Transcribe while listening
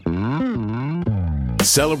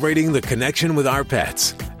Celebrating the connection with our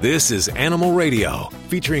pets. This is Animal Radio,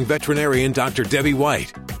 featuring veterinarian Dr. Debbie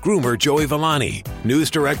White, groomer Joey Villani, news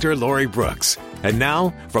director Lori Brooks. And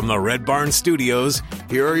now, from the Red Barn Studios,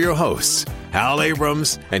 here are your hosts, Hal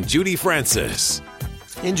Abrams and Judy Francis.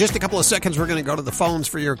 In just a couple of seconds, we're going to go to the phones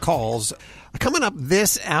for your calls. Coming up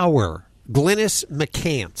this hour, Glynis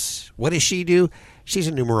McCants. What does she do? She's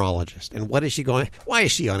a numerologist. And what is she going? Why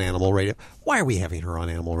is she on Animal Radio? Why are we having her on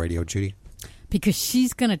Animal Radio, Judy? Because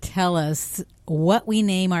she's going to tell us what we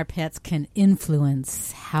name our pets can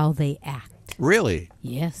influence how they act. Really?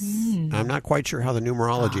 Yes. I'm not quite sure how the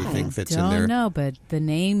numerology thing fits in there. I don't know, but the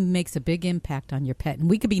name makes a big impact on your pet. And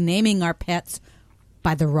we could be naming our pets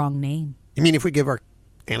by the wrong name. You mean if we give our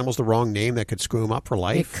animals the wrong name, that could screw them up for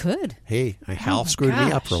life? It could. Hey, Hal screwed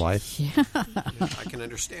me up for life. Yeah. I can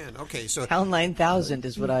understand. Okay, so Hal 9000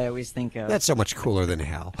 is what I always think of. That's so much cooler than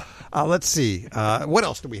Hal. Let's see. What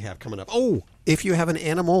else do we have coming up? Oh, if you have an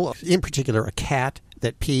animal, in particular a cat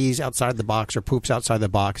that pees outside the box or poops outside the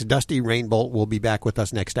box, Dusty Rainbolt will be back with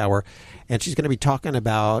us next hour, and she's going to be talking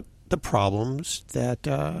about the problems that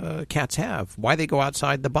cats have, why they go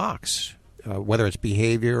outside the box. Whether it's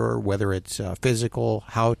behavior or whether it's physical,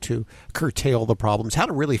 how to curtail the problems, how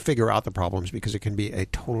to really figure out the problems, because it can be a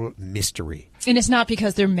total mystery. And it's not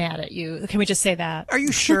because they're mad at you. Can we just say that? Are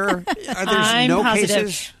you sure? There's no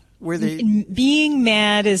cases where they... Being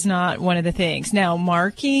mad is not one of the things. Now,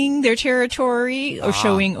 marking their territory or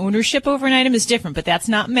showing ownership over an item is different, but that's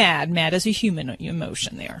not mad. Mad is a human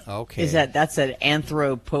emotion there. Okay. That's an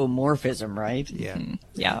anthropomorphism, right? Yeah. Mm-hmm.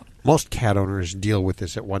 Yeah. Most cat owners deal with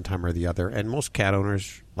this at one time or the other, and most cat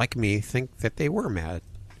owners, like me, think that they were mad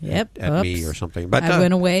at me or something. But I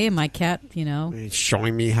went away, and my cat, he's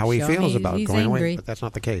showing me how he feels about going angry. away, but that's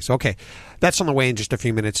not the case. Okay, that's on the way in just a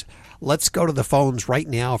few minutes. Let's go to the phones right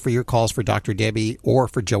now for your calls for Dr. Debbie or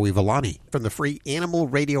for Joey Villani from the free Animal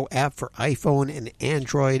Radio app for iPhone and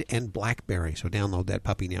Android and BlackBerry. So download that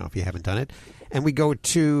puppy now if you haven't done it. And we go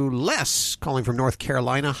to Les calling from North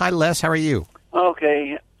Carolina. Hi, Les. How are you?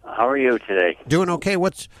 Okay. How are you today? Doing okay.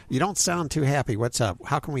 You don't sound too happy. What's up?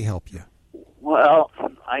 How can we help you? Well,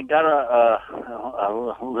 I got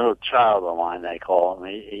a little child of mine, I call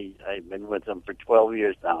him. I've been with him for 12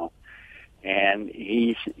 years now, and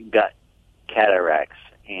he's got cataracts,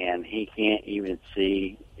 and he can't even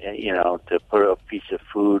see, to put a piece of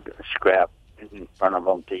food, a scrap in front of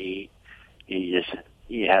him to eat. You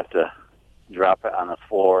have to drop it on the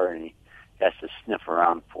floor, and he has to sniff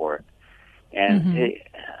around for it. And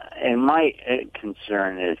and my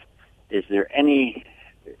concern is there any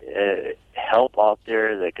help out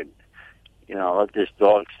there that could, let this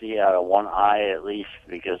dog see out of one eye at least,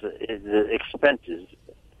 because the expenses,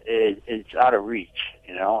 it's out of reach,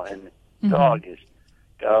 and the dog has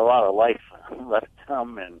got a lot of life left in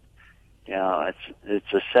him, and,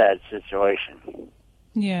 it's a sad situation.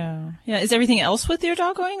 Yeah. Yeah. Is everything else with your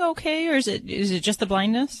dog going okay, or is it just the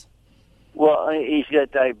blindness? Well, he's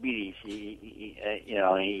got diabetes. He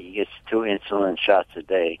gets 2 insulin shots a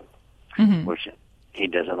day, which he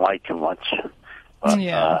doesn't like too much. But,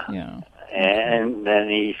 and then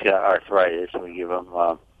he's got arthritis. We give him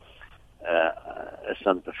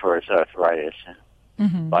something for his arthritis.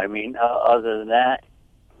 But, I mean, other than that,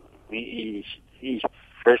 he's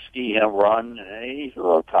frisky. He'll run. He's a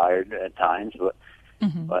little tired at times, but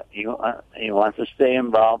he wants to stay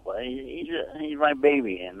involved. But he's my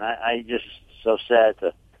baby, and I just so sad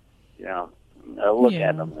to look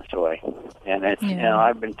at him this way. And it's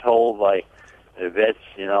I've been told by the vets,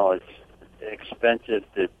 it's expensive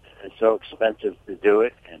it's so expensive to do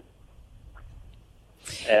it. And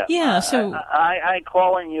so I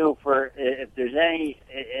calling you for if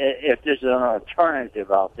there's an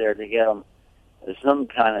alternative out there to get them some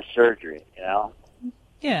kind of surgery,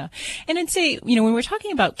 Yeah. And I'd say, when we're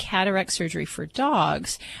talking about cataract surgery for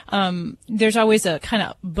dogs, there's always a kind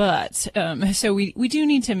of but. So we do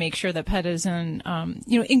need to make sure the pet is in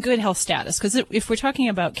good health status. Because if we're talking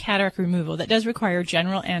about cataract removal, that does require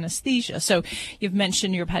general anesthesia. So you've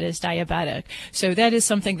mentioned your pet is diabetic. So that is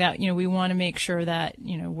something that, we want to make sure that,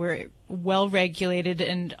 we're well regulated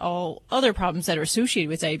and all other problems that are associated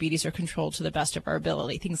with diabetes are controlled to the best of our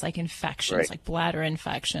ability. Things like infections, like bladder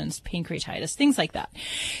infections, pancreatitis, things like that.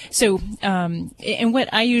 So, and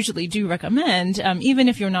what I usually do recommend, even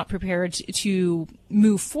if you're not prepared to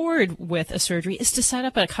move forward with a surgery, is to set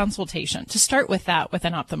up a consultation, to start with that with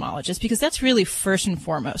an ophthalmologist, because that's really first and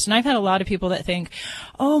foremost. And I've had a lot of people that think,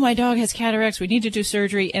 oh, my dog has cataracts, we need to do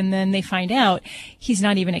surgery, and then they find out he's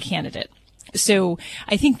not even a candidate. So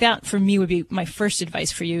I think that for me would be my first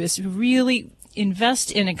advice for you, is really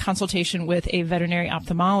invest in a consultation with a veterinary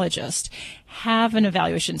ophthalmologist, have an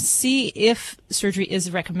evaluation, see if surgery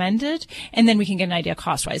is recommended, and then we can get an idea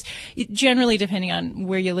cost-wise. Generally, depending on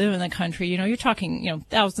where you live in the country, you're talking,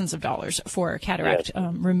 thousands of dollars for cataract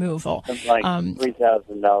removal. It's like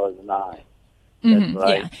 $3,000 an eye. That's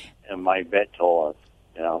what and my vet told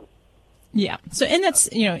us, Yeah. So, and that's,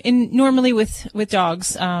 normally with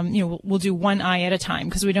dogs, we'll do one eye at a time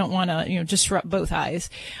because we don't want to, disrupt both eyes.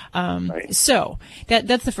 Right. So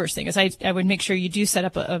that's the first thing is I would make sure you do set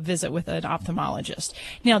up a visit with an ophthalmologist.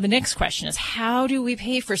 Now, the next question is how do we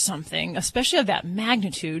pay for something, especially of that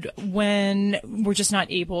magnitude, when we're just not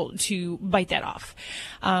able to bite that off?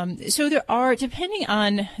 So there are, depending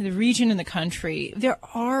on the region in the country, there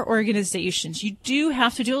are organizations. You do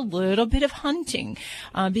have to do a little bit of hunting,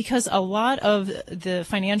 because a lot of the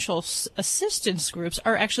financial assistance groups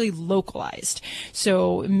are actually localized.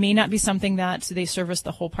 So it may not be something that they service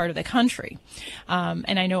the whole part of the country.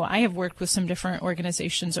 And I know I have worked with some different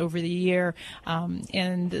organizations over the year,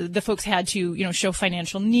 and the folks had to, show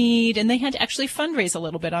financial need, and they had to actually fundraise a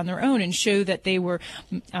little bit on their own and show that they were,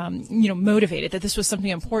 motivated, that this was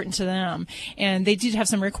something important to them. And they did have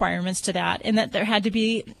some requirements to that, and that there had to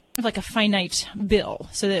be like a finite bill,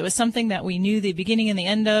 so that it was something that we knew the beginning and the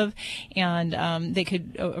end of, and they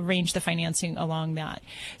could arrange the financing along that.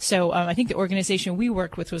 So I think the organization we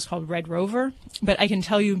worked with was called Red Rover, but I can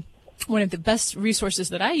tell you one of the best resources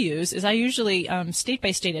that I use is I usually, state by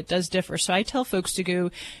state, it does differ. So I tell folks to go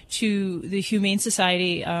to the Humane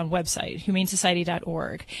Society website,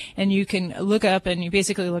 humanesociety.org, and you can look up and you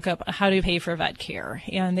basically look up how to pay for vet care.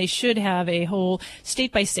 And they should have a whole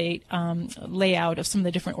state by state layout of some of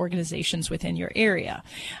the different organizations within your area.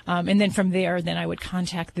 And then from there, then I would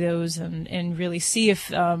contact those and really see if,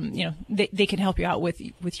 they can help you out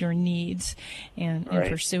with your needs and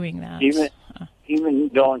pursuing that. Even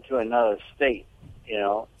going to another state,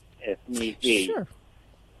 if need be. Sure.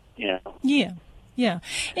 Yeah. Yeah.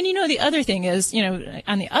 And the other thing is,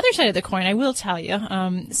 on the other side of the coin, I will tell you,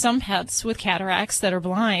 some pets with cataracts that are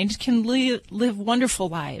blind can live wonderful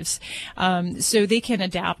lives. So they can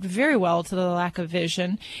adapt very well to the lack of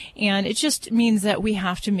vision. And it just means that we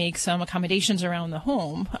have to make some accommodations around the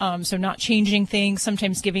home. So not changing things,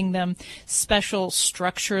 sometimes giving them special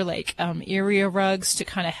structure like area rugs to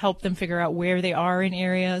kind of help them figure out where they are in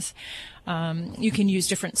areas. You can use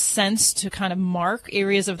different scents to kind of mark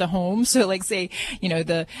areas of the home. So like say,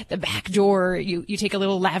 the back door, you take a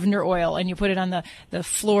little lavender oil and you put it on the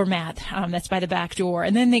floor mat, that's by the back door.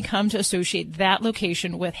 And then they come to associate that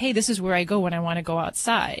location with, hey, this is where I go when I want to go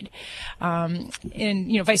outside. And,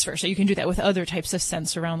 vice versa. You can do that with other types of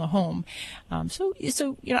scents around the home. So,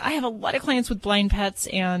 I have a lot of clients with blind pets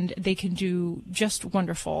and they can do just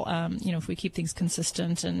wonderful. If we keep things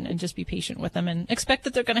consistent and just be patient with them and expect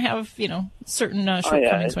that they're going to have, certain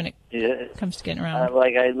shortcomings when it comes to getting around.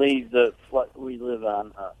 Like I leave we live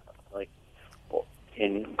on,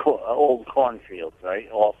 in old cornfields,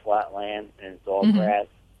 right? All flat land and it's all grass.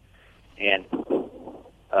 And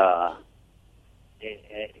I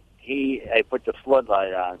put the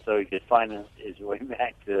floodlight on so he could find his way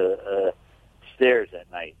back to stairs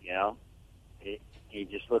at night. He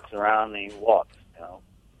just looks around and he walks.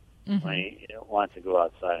 When he wants to go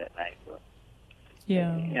outside at night. But,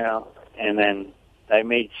 yeah. And then I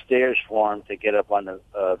made stairs for him to get up on the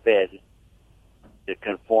bed to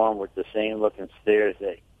conform with the same looking stairs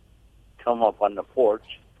that come up on the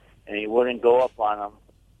porch, and he wouldn't go up on them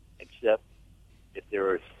except if there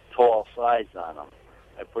was tall sides on them.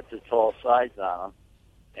 I put the tall sides on him,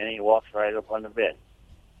 and he walks right up on the bed.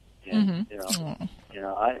 And,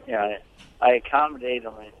 I accommodate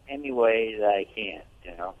him in any way that I can.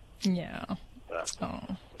 Yeah.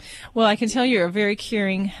 Well, I can tell you're a very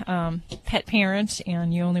caring pet parent,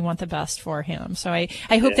 and you only want the best for him. So I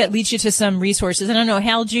hope that leads you to some resources. And I don't know,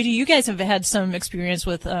 Hal, Judy, you guys have had some experience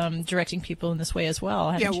with directing people in this way as well,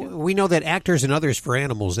 haven't you? We know that Actors and Others for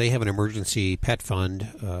Animals, they have an emergency pet fund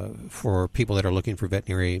for people that are looking for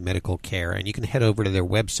veterinary medical care. And you can head over to their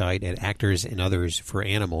website at Actors and Others for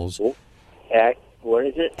Animals. What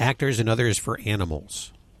is it? Actors and Others for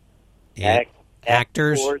Animals.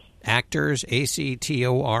 Actors, ACTORS,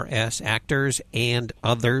 Actors and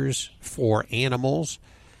Others for Animals.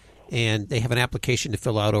 And they have an application to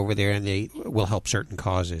fill out over there, and they will help certain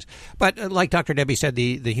causes. But like Dr. Debbie said,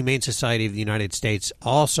 the Humane Society of the United States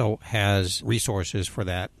also has resources for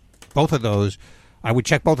that. Both of those, I would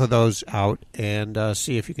check both of those out and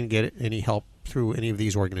see if you can get any help through any of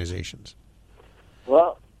these organizations.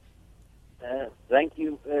 Well, thank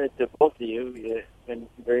you to both of you. You've been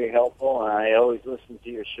very helpful, and I always listen to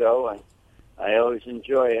your show, and I always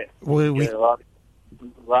enjoy it. We get a lot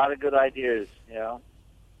of good ideas, Yeah.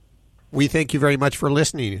 We thank you very much for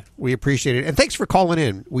listening. We appreciate it. And thanks for calling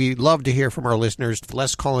in. We love to hear from our listeners.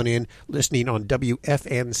 Les calling in, listening on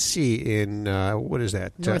WFNC in, what is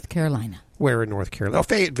that? North Carolina. Where in North Carolina? Oh,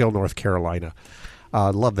 Fayetteville, North Carolina.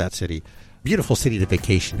 Love that city. Beautiful city to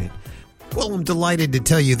vacation in. Well, I'm delighted to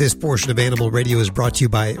tell you this portion of Animal Radio is brought to you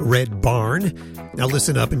by Red Barn. Now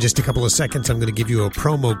listen up, in just a couple of seconds, I'm going to give you a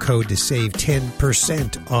promo code to save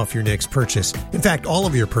 10% off your next purchase. In fact, all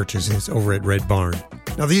of your purchases over at Red Barn.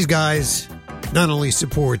 Now these guys not only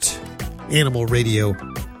support Animal Radio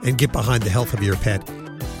and get behind the health of your pet,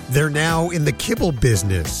 they're now in the kibble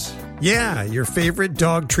business. Yeah, your favorite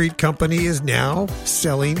dog treat company is now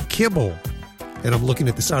selling kibble. And I'm looking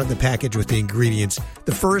at the side of the package with the ingredients.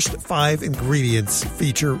 The first 5 ingredients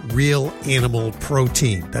feature real animal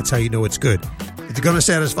protein. That's how you know it's good. It's going to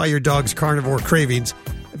satisfy your dog's carnivore cravings.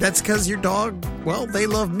 That's because your dog, well, they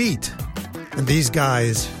love meat. And these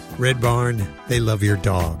guys, Red Barn, they love your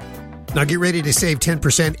dog. Now get ready to save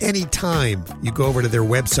 10% anytime you go over to their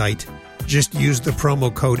website. Just use the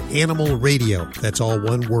promo code Animal Radio. That's all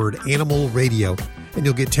one word, Animal Radio. And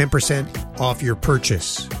you'll get 10% off your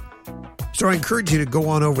purchase. So I encourage you to go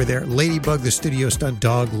on over there. Ladybug, the studio stunt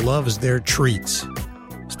dog, loves their treats,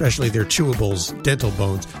 especially their chewables, dental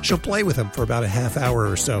bones. She'll play with them for about a half hour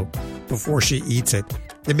or so before she eats it.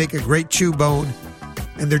 They make a great chew bone,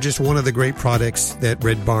 and they're just one of the great products that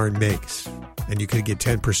Red Barn makes. And you can get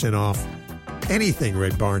 10% off anything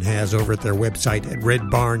Red Barn has over at their website at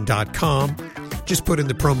redbarn.com. Just put in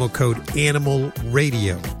the promo code Animal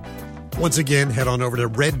Radio. Once again, head on over to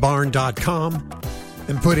redbarn.com.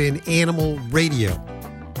 and put in Animal Radio,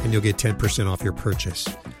 and you'll get 10% off your purchase.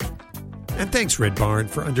 And thanks, Red Barn,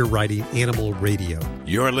 for underwriting Animal Radio.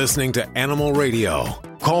 You're listening to Animal Radio.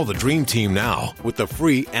 Call the Dream Team now with the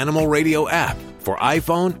free Animal Radio app for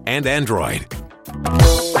iPhone and Android.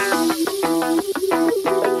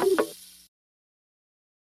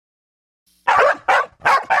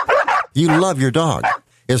 You love your dog.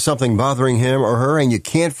 Is something bothering him or her and you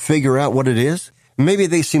can't figure out what it is? Maybe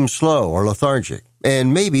they seem slow or lethargic.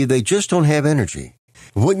 And maybe they just don't have energy.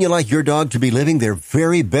 Wouldn't you like your dog to be living their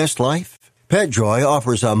very best life? PetJoy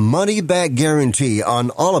offers a money-back guarantee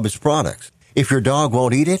on all of its products. If your dog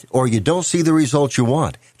won't eat it or you don't see the results you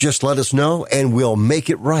want, just let us know and we'll make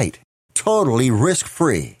it right. Totally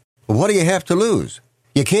risk-free. What do you have to lose?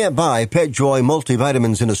 You can't buy PetJoy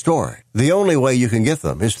multivitamins in a store. The only way you can get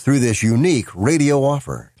them is through this unique radio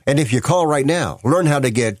offer. And if you call right now, learn how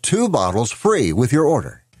to get 2 bottles free with your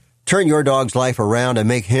order. Turn your dog's life around and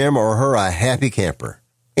make him or her a happy camper.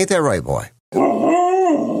 Ain't that right, boy?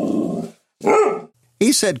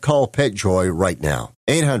 He said call PetJoy right now.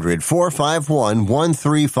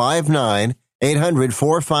 800-451-1359.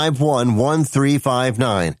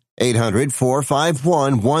 800-451-1359.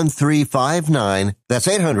 800-451-1359. That's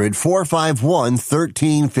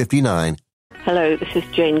 800-451-1359. Hello, this is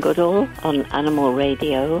Jane Goodall on Animal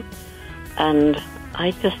Radio. And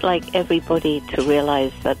I'd just like everybody to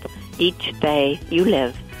realize that each day you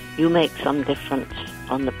live, you make some difference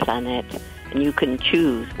on the planet, and you can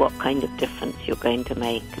choose what kind of difference you're going to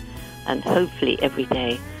make. And hopefully every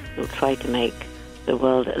day you'll try to make the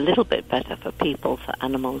world a little bit better for people, for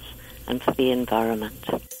animals, and for the environment.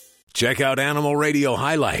 Check out Animal Radio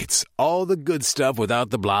highlights, all the good stuff without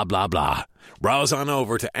the blah, blah, blah. Browse on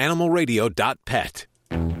over to animalradio.pet.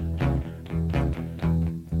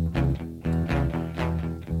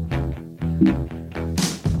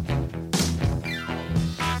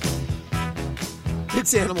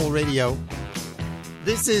 It's Animal Radio.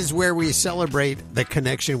 This is where we celebrate the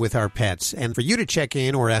connection with our pets. And for you to check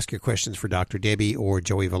in or ask your questions for Dr. Debbie or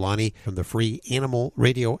Joey Villani from the free Animal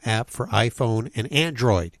Radio app for iPhone and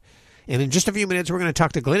Android. And in just a few minutes, we're going to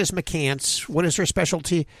talk to Glynis McCants. What is her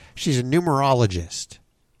specialty? She's a numerologist.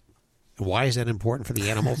 Why is that important for the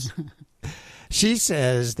animals? She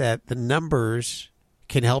says that the numbers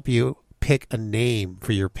can help you pick a name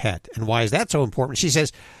for your pet. And why is that so important? She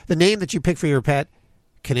says the name that you pick for your pet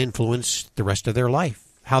can influence the rest of their life,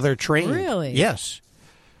 how they're trained. Really? Yes.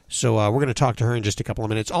 So we're going to talk to her in just a couple of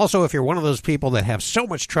minutes. Also, if you're one of those people that have so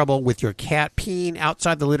much trouble with your cat peeing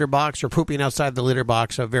outside the litter box or pooping outside the litter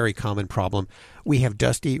box, a very common problem, we have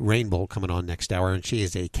Dusty Rainbow coming on next hour, and she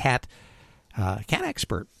is a cat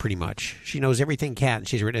expert, pretty much. She knows everything cat, and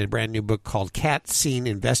she's written a brand new book called Cat Scene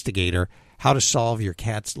Investigator, How to Solve Your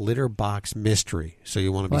Cat's Litter Box Mystery. So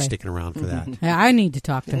you want to be sticking around for that. Yeah, I need to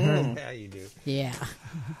talk to her. Yeah, you do. Yeah.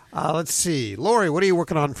 Let's see. Lori, what are you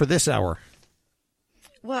working on for this hour?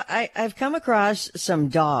 Well, I've come across some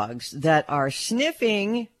dogs that are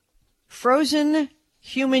sniffing frozen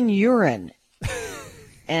human urine.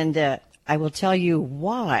 And I will tell you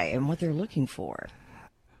why and what they're looking for.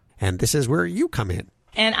 And this is where you come in.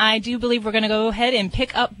 And I do believe we're going to go ahead and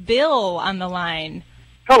pick up Bill on the line.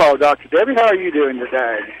 Hello, Dr. Debbie. How are you doing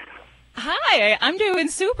today? Hi, I'm doing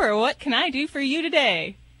super. What can I do for you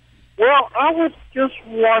today? Well, I was just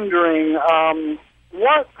wondering,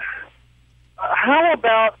 how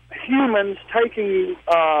about humans taking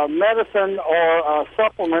medicine or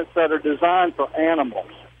supplements that are designed for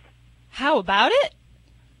animals? How about it?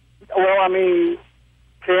 Well, I mean,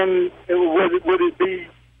 would it be?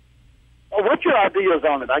 What's your ideas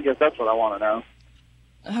on it? I guess that's what I want to know.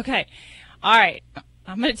 Okay, all right.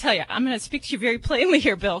 I'm going to tell you. I'm going to speak to you very plainly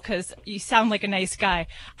here, Bill, because you sound like a nice guy.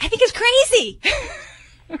 I think it's crazy.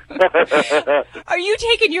 Are you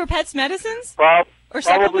taking your pet's medicines?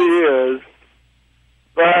 Probably is.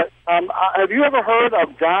 But have you ever heard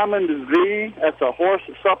of Diamond V? That's a horse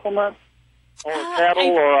supplement, or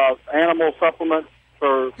cattle or animal supplement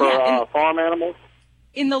for farm animals.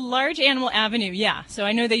 In the large animal avenue, yeah. So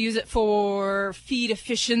I know they use it for feed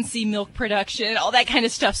efficiency, milk production, all that kind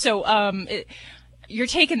of stuff. So you're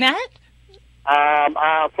taking that?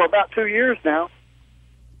 For about 2 years now.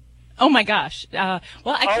 Oh, my gosh. Well,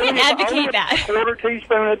 I can't advocate that. A quarter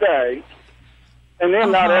teaspoon a day, and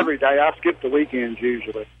then not every day. I skip the weekends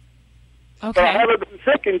usually. Okay. But I haven't been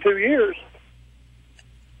sick in 2 years.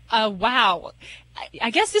 Wow. I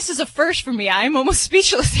guess this is a first for me. I'm almost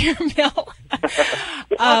speechless here, Bill.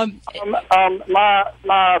 My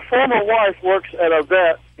former wife works at a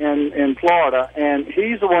vet in Florida, and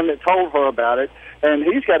he's the one that told her about it, and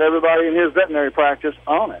he's got everybody in his veterinary practice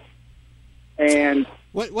on it. And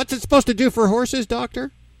what's it supposed to do for horses,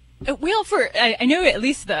 Doctor? Well, I know at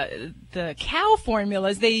least the cow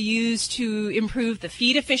formulas they use to improve the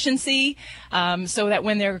feed efficiency, so that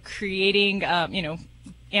when they're creating,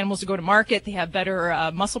 animals to go to market, they have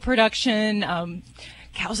better muscle production.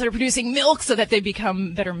 Cows that are producing milk, so that they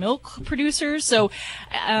become better milk producers. So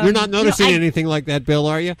you're not noticing anything like that, Bill,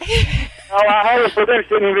 are you? No, I haven't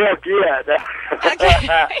produced any milk yet. Okay.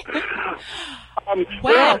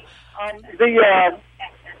 Wow.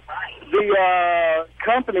 The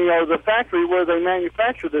company or the factory where they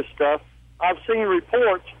manufacture this stuff, I've seen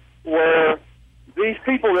reports where these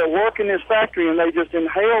people that work in this factory and they just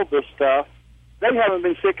inhale this stuff, they haven't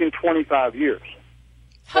been sick in 25 years.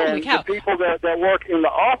 Holy cow. The people that work in the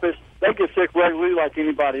office, they get sick regularly like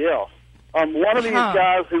anybody else. One of these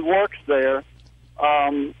guys who works there,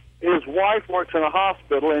 his wife works in a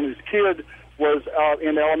hospital and his kid was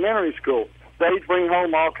in elementary school. They'd bring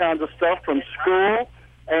home all kinds of stuff from school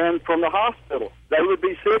and from the hospital. They would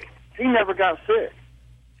be sick. He never got sick.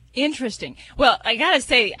 Interesting. Well, I got to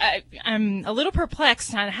say, I'm a little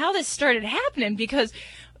perplexed on how this started happening because,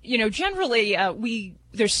 generally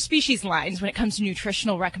there's species lines when it comes to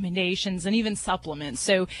nutritional recommendations and even supplements.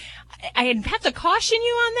 So I have to caution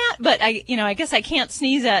you on that, but I guess I can't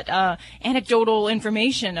sneeze at anecdotal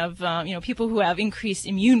information of, people who have increased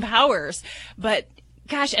immune powers. But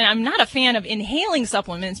gosh, and I'm not a fan of inhaling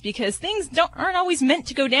supplements because things aren't always meant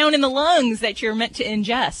to go down in the lungs that you're meant to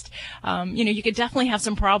ingest. You could definitely have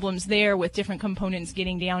some problems there with different components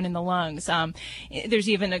getting down in the lungs. There's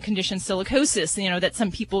even a condition, silicosis, that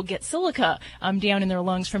some people get silica down in their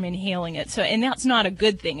lungs from inhaling it. So, and that's not a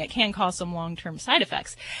good thing. It can cause some long-term side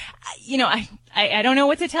effects. I don't know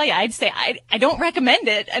what to tell you. I'd say I don't recommend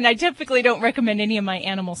it, and I typically don't recommend any of my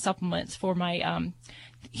animal supplements for my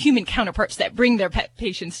human counterparts that bring their pet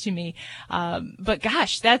patients to me. But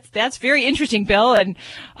gosh, that's very interesting, Bill. And,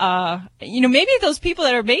 maybe those people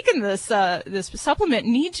that are making this supplement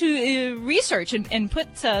need to research and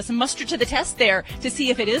put some mustard to the test there to see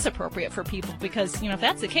if it is appropriate for people. Because, if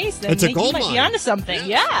that's the case, then it's a gold you might mine. be onto something.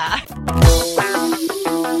 Yeah.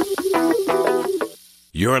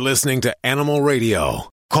 You're listening to Animal Radio.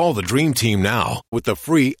 Call the Dream Team now with the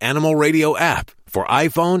free Animal Radio app for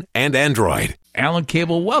iPhone and Android. Alan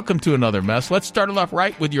Cable, welcome to another mess. Let's start it off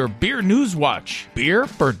right with your beer news watch. Beer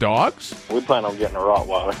for dogs? We plan on getting a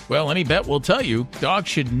Rottweiler. Well, any vet will tell you dogs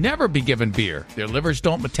should never be given beer. Their livers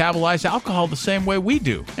don't metabolize alcohol the same way we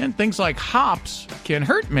do. And things like hops can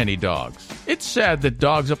hurt many dogs. It's sad that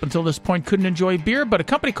dogs up until this point couldn't enjoy beer, but a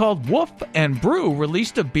company called Wolf and Brew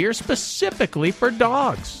released a beer specifically for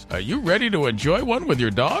dogs. Are you ready to enjoy one with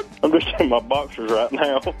your dog? I'm just in my boxers right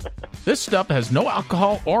now. This stuff has no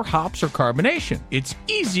alcohol or hops or carbonation. It's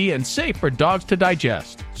easy and safe for dogs to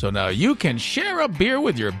digest. So now you can share a beer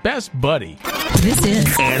with your best buddy. This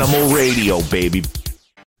is Animal Radio, baby.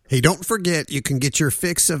 Hey, don't forget you can get your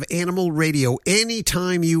fix of Animal Radio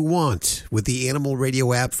anytime you want with the Animal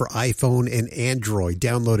Radio app for iPhone and Android.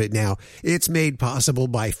 Download it now. It's made possible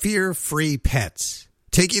by Fear Free Pets,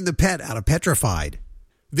 taking the pet out of petrified.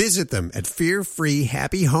 Visit them at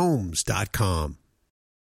fearfreehappyhomes.com.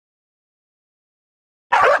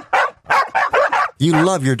 You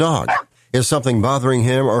love your dog. Is something bothering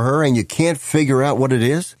him or her and you can't figure out what it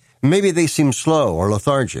is? Maybe they seem slow or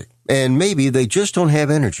lethargic, and maybe they just don't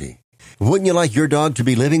have energy. Wouldn't you like your dog to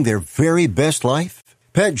be living their very best life?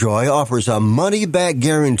 PetJoy offers a money-back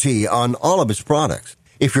guarantee on all of its products.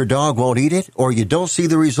 If your dog won't eat it or you don't see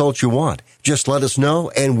the results you want, just let us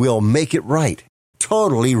know and we'll make it right.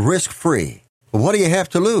 Totally risk-free. What do you have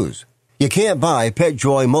to lose? You can't buy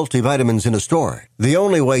PetJoy multivitamins in a store. The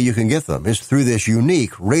only way you can get them is through this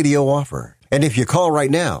unique radio offer. And if you call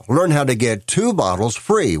right now, learn how to get 2 bottles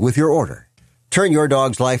free with your order. Turn your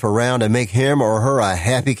dog's life around and make him or her a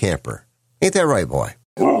happy camper. Ain't that right, boy?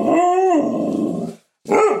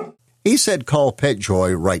 He said call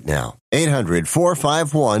PetJoy right now.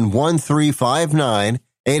 800-451-1359.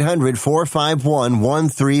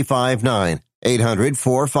 800-451-1359.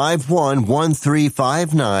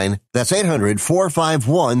 800-451-1359. That's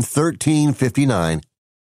 800-451-1359.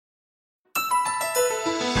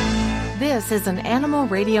 This is an Animal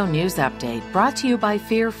Radio News Update brought to you by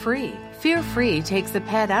Fear Free. Fear Free takes the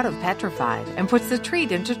pet out of petrified and puts the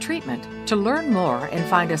treat into treatment. To learn more and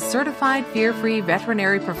find a certified Fear Free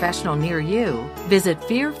veterinary professional near you, visit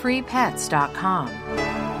fearfreepets.com.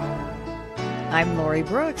 I'm Lori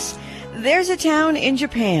Brooks. There's a town in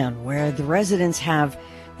Japan where the residents have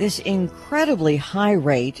this incredibly high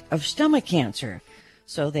rate of stomach cancer.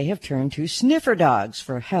 So they have turned to sniffer dogs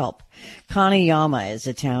for help. Kaneyama is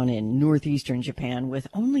a town in northeastern Japan with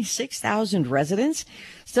only 6,000 residents.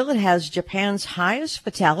 Still, it has Japan's highest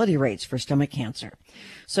fatality rates for stomach cancer.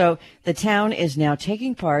 So the town is now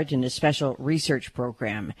taking part in a special research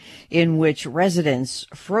program in which residents'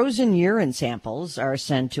 frozen urine samples are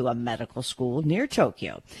sent to a medical school near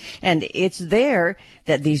Tokyo. And it's there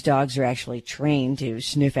that these dogs are actually trained to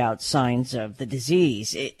sniff out signs of the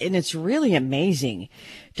disease. And it's really amazing.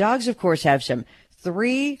 Dogs, of course, have some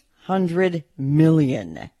 300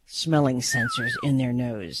 million smelling sensors in their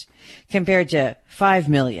nose compared to 5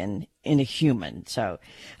 million in a human. So,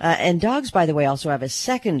 and dogs, by the way, also have a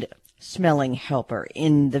second smelling helper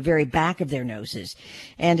in the very back of their noses.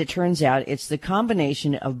 And it turns out it's the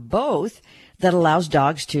combination of both that allows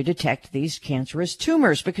dogs to detect these cancerous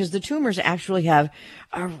tumors, because the tumors actually have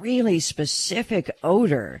a really specific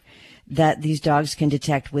odor that these dogs can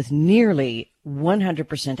detect with nearly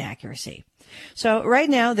 100% accuracy. So right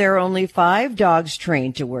now, there are only 5 dogs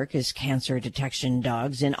trained to work as cancer detection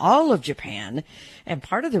dogs in all of Japan. And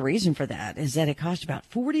part of the reason for that is that it costs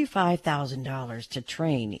about $45,000 to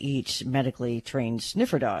train each medically trained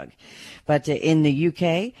sniffer dog. But in the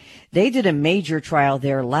UK, they did a major trial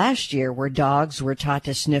there last year where dogs were taught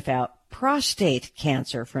to sniff out prostate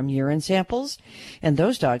cancer from urine samples. And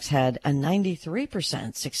those dogs had a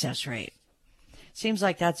 93% success rate. Seems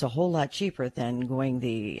like that's a whole lot cheaper than going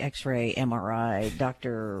the X-ray, MRI,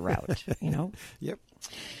 doctor route, you know? Yep.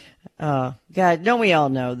 God, don't we all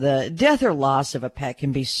know the death or loss of a pet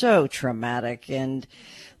can be so traumatic and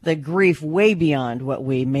the grief way beyond what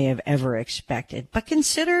we may have ever expected. But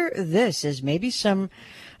consider this as maybe some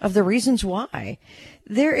of the reasons why.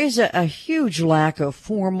 There is a huge lack of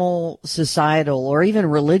formal societal or even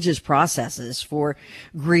religious processes for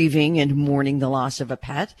grieving and mourning the loss of a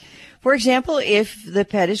pet. For example, if the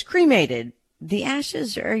pet is cremated, the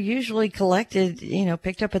ashes are usually collected,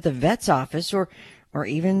 picked up at the vet's office or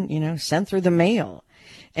even, sent through the mail.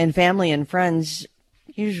 And family and friends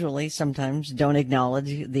usually sometimes don't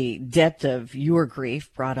acknowledge the depth of your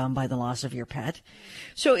grief brought on by the loss of your pet.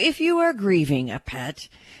 So if you are grieving a pet,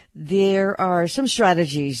 there are some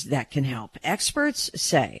strategies that can help. Experts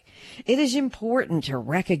say it is important to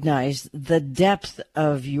recognize the depth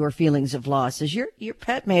of your feelings of loss, as your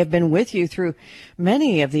pet may have been with you through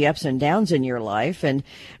many of the ups and downs in your life and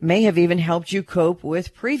may have even helped you cope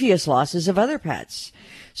with previous losses of other pets.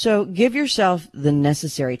 So give yourself the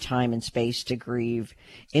necessary time and space to grieve.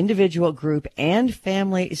 Individual, group, and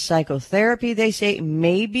family psychotherapy, they say,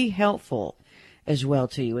 may be helpful as well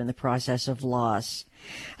to you in the process of loss.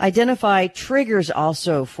 Identify triggers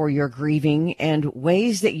also for your grieving and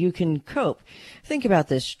ways that you can cope. Think about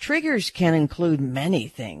this. Triggers can include many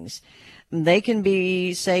things. They can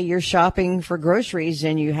be, say, you're shopping for groceries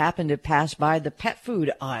and you happen to pass by the pet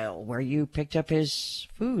food aisle where you picked up his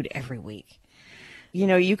food every week.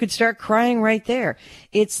 You could start crying right there.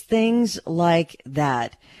 It's things like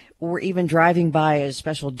that. Or even driving by a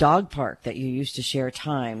special dog park that you used to share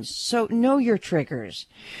times. So know your triggers.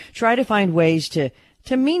 Try to find ways to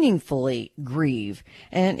meaningfully grieve.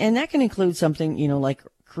 And that can include something, like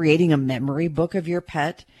creating a memory book of your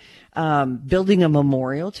pet, building a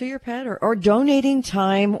memorial to your pet, or donating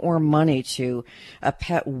time or money to a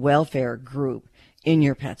pet welfare group in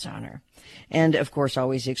your pet's honor. And, of course,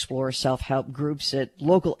 always explore self-help groups at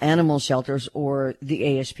local animal shelters or the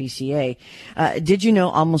ASPCA. Did you know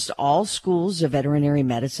almost all schools of veterinary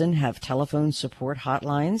medicine have telephone support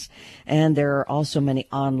hotlines? And there are also many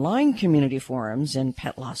online community forums and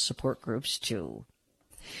pet loss support groups, too.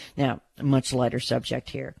 Now, a much lighter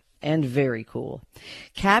subject here. And very cool.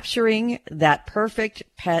 Capturing that perfect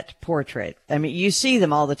pet portrait. I mean, you see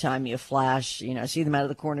them all the time. You flash, see them out of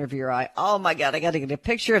the corner of your eye. Oh my God, I got to get a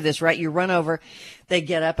picture of this, right? You run over, they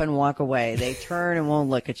get up and walk away. They turn and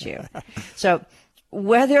won't look at you. So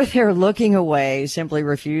whether they're looking away, simply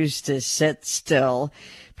refuse to sit still,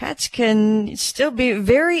 pets can still be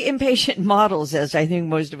very impatient models, as I think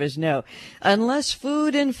most of us know, unless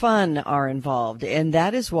food and fun are involved. And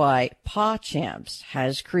that is why Paw Champs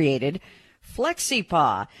has created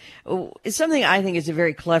FlexiPaw. It's something I think is a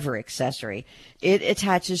very clever accessory. It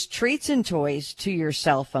attaches treats and toys to your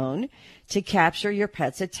cell phone to capture your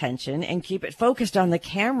pet's attention and keep it focused on the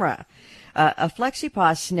camera. A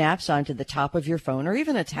FlexiPaw snaps onto the top of your phone or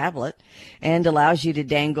even a tablet and allows you to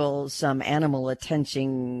dangle some animal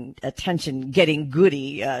attention getting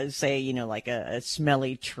goodie, like a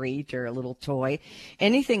smelly treat or a little toy,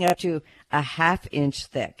 anything up to a half-inch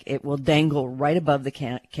thick. It will dangle right above the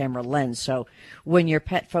camera lens. So when your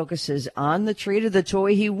pet focuses on the treat or the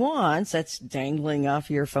toy he wants, that's dangling off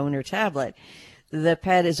your phone or tablet, the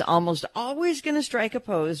pet is almost always going to strike a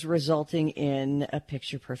pose, resulting in a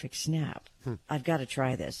picture-perfect snap. I've got to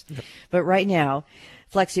try this. But right now,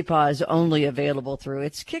 FlexiPaw is only available through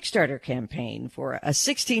its Kickstarter campaign for a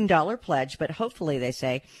 $16 pledge, but hopefully, they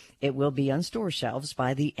say, it will be on store shelves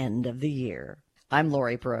by the end of the year. I'm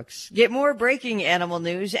Lori Brooks. Get more breaking animal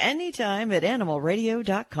news anytime at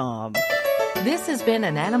animalradio.com. This has been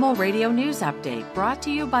an Animal Radio News Update brought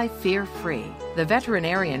to you by Fear Free. The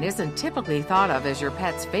veterinarian isn't typically thought of as your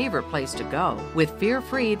pet's favorite place to go. With Fear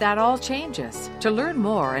Free, that all changes. To learn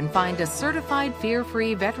more and find a certified Fear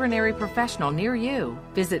Free veterinary professional near you,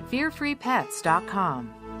 visit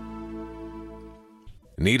fearfreepets.com.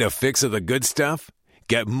 Need a fix of the good stuff?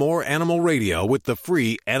 Get more Animal Radio with the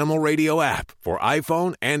free Animal Radio app for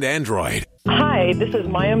iPhone and Android. Hi, this is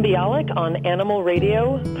Mayim Bialik on Animal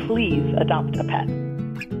Radio. Please adopt a pet.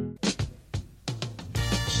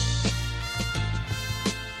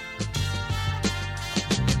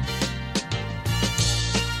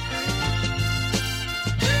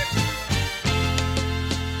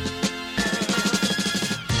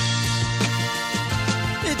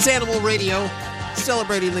 It's Animal Radio,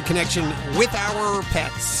 celebrating the connection with our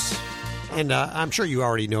pets. And I'm sure you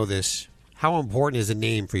already know this. How important is a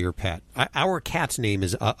name for your pet? Our cat's name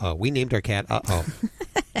is Uh-Oh. We named our cat Uh-Oh.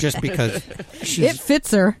 Just because it fits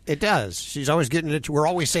her. It does. She's always getting it. We're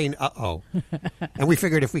always saying Uh-Oh. And we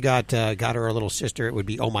figured if we got her a little sister, it would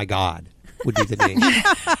be Oh My God would be the name.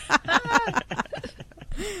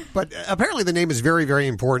 But apparently the name is very, very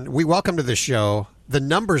important. We welcome to the show the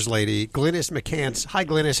numbers lady, Glynis McCants. Hi,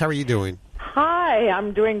 Glynis. How are you doing? Hi,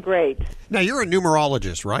 I'm doing great. Now, you're a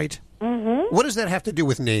numerologist, right? Mm-hmm. What does that have to do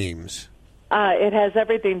with names? It has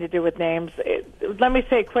everything to do with names. Let me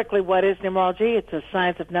say quickly what is numerology. It's a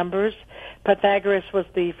science of numbers. Pythagoras was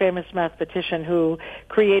the famous mathematician who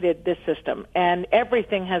created this system, and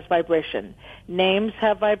everything has vibration. Names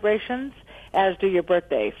have vibrations, as do your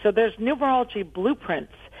birthday. So there's numerology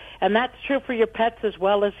blueprints, and that's true for your pets as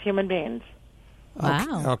well as human beings.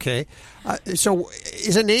 Wow. Okay. So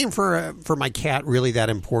is a name for my cat really that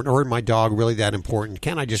important, or my dog really that important?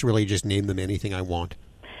 Can't I just name them anything I want?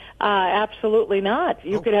 Absolutely not.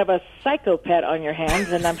 You could have a psycho pet on your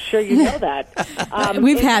hands, and I'm sure you know that.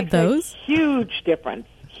 We've had those. Huge difference.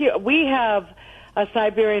 We have a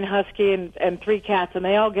Siberian Husky and 3 cats, and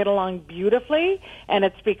they all get along beautifully, and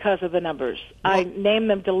it's because of the numbers. Well, I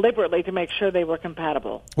named them deliberately to make sure they were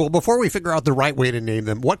compatible. Well, before we figure out the right way to name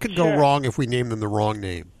them, what could go wrong if we name them the wrong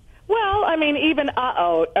name? Well, I mean, even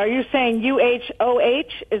Uh-Oh. Are you saying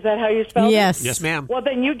U-H-O-H? Is that how you spell it? Yes, ma'am. Well,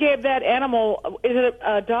 then you gave that animal, is it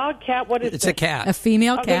a dog, cat? What is it? It's a cat. A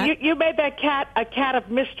female cat. Okay, you made that cat a cat of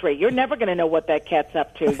mystery. You're never going to know what that cat's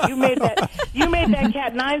up to. You made that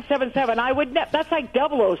cat 977. That's like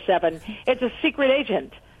 007. It's a secret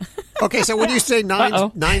agent. Okay, so when you say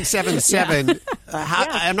 977,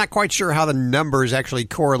 I'm not quite sure how the numbers actually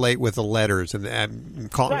correlate with the letters.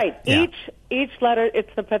 Right. Yeah. Each letter, it's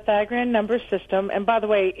the Pythagorean number system. And by the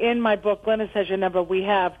way, in my book, Glennis Has Your Number, we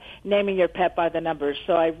have naming your pet by the numbers.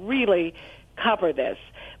 So I really cover this.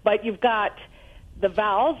 But you've got the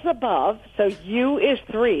vowels above, so U is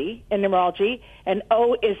 3 in numerology, and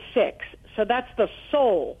O is 6. So that's the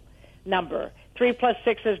soul number. 3 plus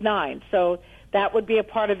 6 is 9. So that would be a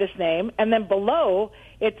part of this name. And then below,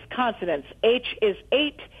 it's consonants. H is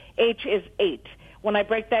 8, H is 8. When I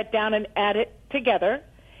break that down and add it together,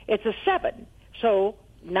 it's a 7. So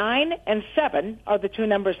 9 and 7 are the two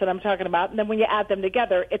numbers that I'm talking about. And then when you add them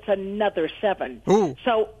together, it's another 7. Ooh.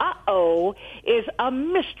 So uh-oh is a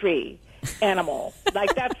mystery animal.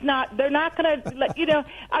 Like, they're not going to,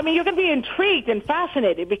 I mean, you're going to be intrigued and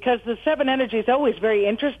fascinated because the 7 energy is always very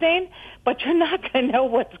interesting, but you're not going to know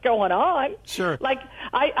what's going on. Sure. Like,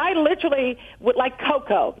 I literally, like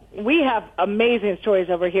Coco, we have amazing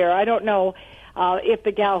stories over here. I don't know if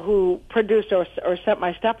the gal who produced or sent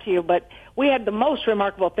my stuff to you, but we had the most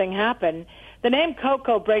remarkable thing happen. The name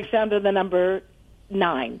Coco breaks down to the number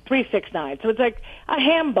 9, 369. So it's like a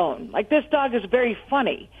ham bone. Like, this dog is very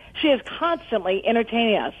funny. She is constantly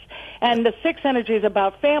entertaining us. And the 6 energy is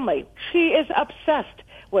about family. She is obsessed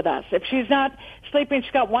with us. If she's not sleeping,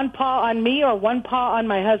 she's got one paw on me or one paw on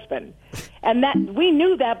my husband. And that we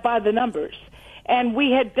knew that by the numbers. And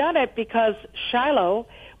we had done it because Shiloh,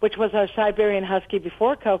 which was our Siberian Husky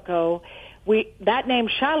before Coco, that name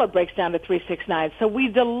Shiloh breaks down to 369. So we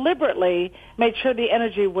deliberately made sure the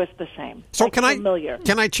energy was the same. So like can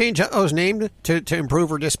I change O's name to improve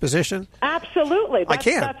her disposition? Absolutely. I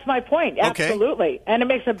can. That's my point. Okay. Absolutely. And it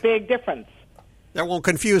makes a big difference. That won't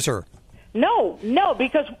confuse her. No,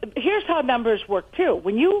 because here's how numbers work too.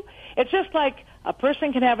 It's just like a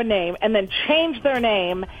person can have a name and then change their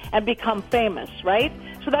name and become famous, right?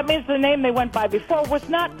 So that means the name they went by before was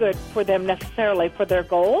not good for them necessarily for their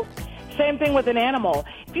goal. Same thing with an animal.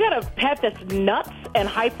 If you got a pet that's nuts and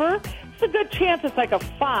hyper, it's a good chance it's like a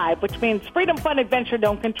 5, which means freedom, fun, adventure,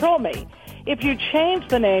 don't control me. If you change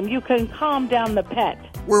the name, you can calm down the pet.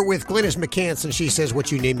 We're with Glynis McCants, and she says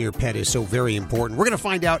what you name your pet is so very important. We're going to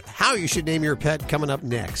find out how you should name your pet coming up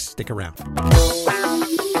next. Stick around.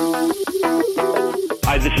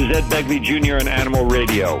 Hi, this is Ed Begley Jr. on Animal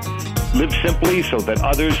Radio. Live simply so that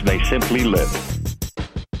others may simply live.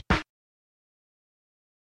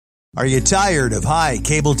 Are you tired of high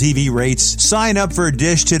cable TV rates? Sign up for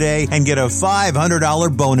Dish today and get a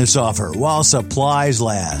 $500 bonus offer while supplies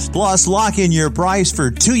last. Plus, lock in your price for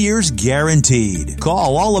 2 years guaranteed.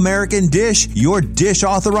 Call All American Dish, your Dish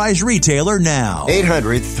authorized retailer now.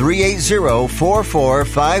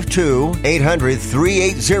 800-380-4452.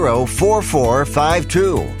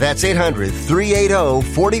 800-380-4452. That's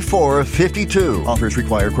 800-380-4452. Offers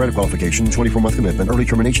require credit qualification, 24-month commitment, early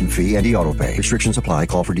termination fee, and e-auto pay. Restrictions apply.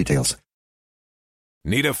 Call for details.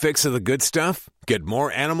 Need a fix of the good stuff? Get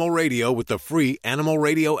more Animal Radio with the free Animal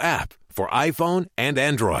Radio app for iPhone and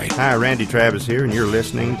Android. Hi, Randy Travis here, and you're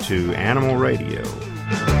listening to Animal Radio.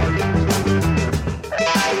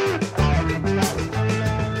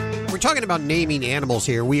 We're talking about naming animals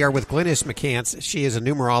here. We are with Glynis McCants. She is a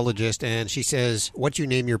numerologist, and she says what you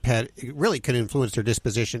name your pet really can influence their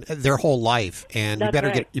disposition, their whole life, and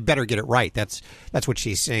you better get it right. That's what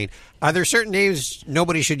she's saying. Are there certain names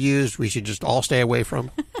nobody should use? We should just all stay away from.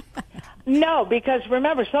 No, because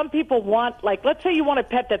remember, some people want, like, let's say you want a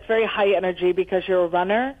pet that's very high energy because you're a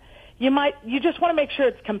runner. You just want to make sure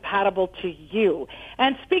it's compatible to you.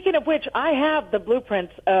 And speaking of which, I have the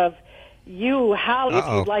blueprints of you, Hal, if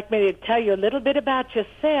you'd like me to tell you a little bit about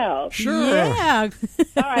yourself. Sure. Yeah.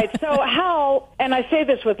 All right. So, Hal, and I say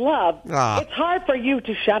this with love, it's hard for you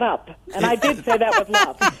to shut up. And I did say that with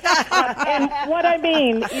love. And what I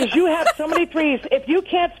mean is you have so many threes. If you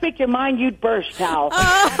can't speak your mind, you'd burst, Hal.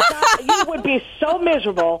 You would be so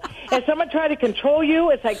miserable. If someone tried to control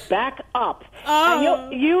you, it's like, back up.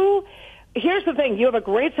 And here's the thing. You have a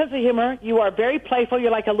great sense of humor. You are very playful.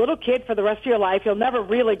 You're like a little kid for the rest of your life. You'll never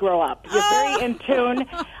really grow up. You're very in tune.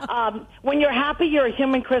 When you're happy, you're a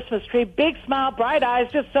human Christmas tree. Big smile, bright eyes,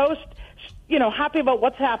 just so, happy about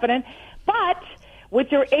what's happening. But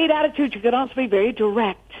with your 8 attitude, you can also be very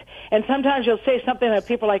direct. And sometimes you'll say something that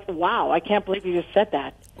people are like, wow, I can't believe you just said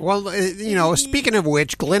that. Well, speaking of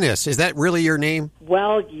which, Glynis, is that really your name?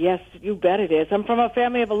 Well, yes, you bet it is. I'm from a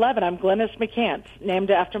family of 11. I'm Glynis McCants, named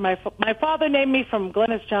after my father named me from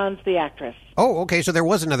Glynis Johns, the actress. Oh, okay, so there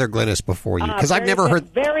was another Glynis before you, because I've never heard.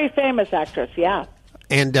 Very famous actress, yeah.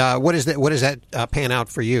 And what does that pan out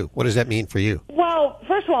for you? What does that mean for you? Well,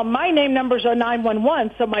 first of all, my name numbers are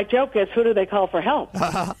 911, so my joke is, who do they call for help?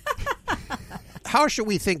 How should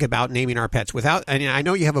we think about naming our pets without, and I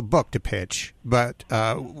know you have a book to pitch, but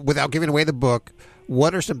without giving away the book,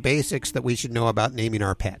 what are some basics that we should know about naming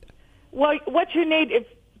our pet? Well, what you need,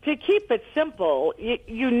 to keep it simple,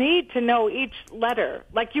 you need to know each letter.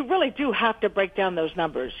 Like, you really do have to break down those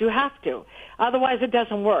numbers. You have to. Otherwise, it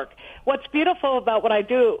doesn't work. What's beautiful about what I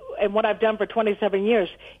do and what I've done for 27 years,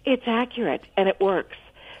 it's accurate and it works.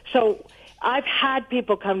 So I've had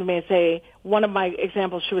people come to me and say, one of my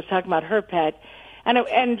examples, she was talking about her pet,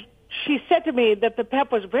 and she said to me that the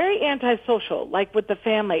pet was very antisocial, like with the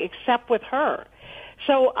family, except with her.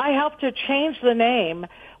 So I helped her change the name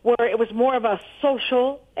where it was more of a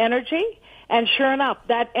social energy, and sure enough,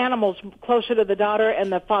 that animal's closer to the daughter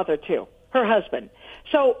and the father too, her husband.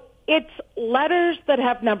 So it's letters that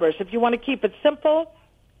have numbers. If you want to keep it simple,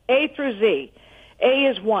 A through Z. A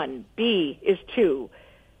is 1, B is 2,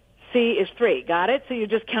 C is 3. Got it? So you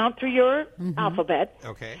just count through your alphabet.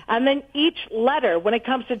 Okay. And then each letter, when it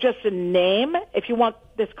comes to just a name, if you want,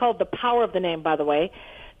 it's called the power of the name, by the way.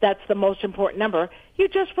 That's the most important number. You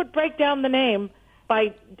just would break down the name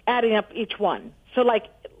by adding up each one. So, like,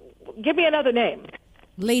 give me another name.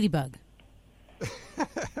 Ladybug.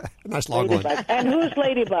 Nice long one. And who's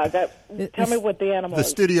Ladybug? Tell me what the animal is. The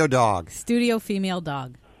studio dog. Studio female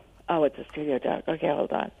dog. Oh, it's a studio dog. Okay,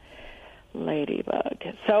 hold on. Ladybug.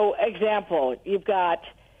 So, example, you've got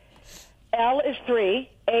L is 3,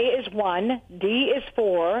 A is 1, D is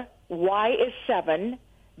 4, Y is 7,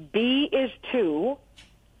 B is 2,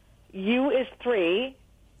 U is 3,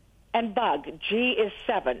 and bug, G is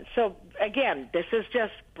 7. So, again, this is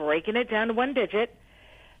just breaking it down to one digit.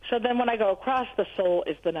 So then when I go across, the soul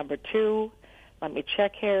is the number 2. Let me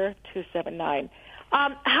check here, 279.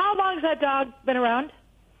 How long has that dog been around?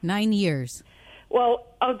 9 years. Well,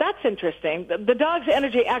 that's interesting. The dog's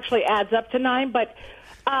energy actually adds up to 9, but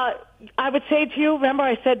I would say to you, remember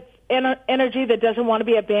I said energy that doesn't want to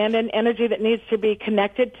be abandoned, energy that needs to be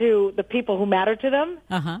connected to the people who matter to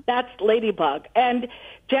them. That's Ladybug. And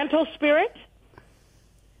gentle spirit,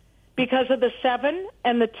 because of the 7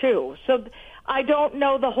 and the 2. So I don't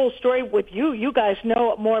know the whole story with you. You guys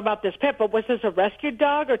know more about this pet, but was this a rescued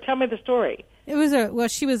dog, or tell me the story? It was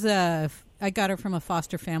I got her from a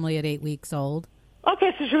foster family at 8 weeks old.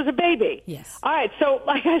 Okay, so she was a baby. Yes. All right, so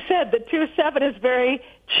like I said, the 2-7 is very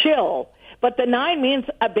chill, but the 9 means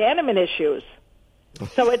abandonment issues.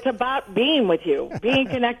 So it's about being with you, being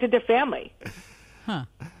connected to family. Huh.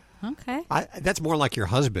 Okay. That's more like your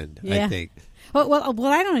husband, yeah. I think. Well,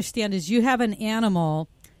 what I don't understand is you have an animal,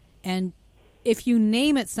 and if you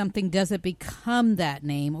name it something, does it become that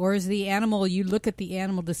name? Or is the animal, you look at the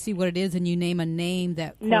animal to see what it is, and you name a name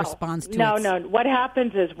that corresponds to it? No. What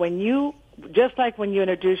happens is when you, just like when you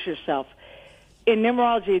introduce yourself, in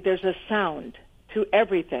numerology, there's a sound to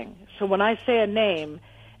everything. So when I say a name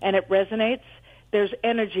and it resonates, there's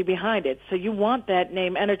energy behind it. So you want that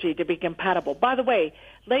name energy to be compatible. By the way,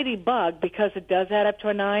 Ladybug, because it does add up to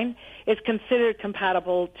a 9, is considered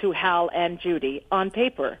compatible to Hal and Judy on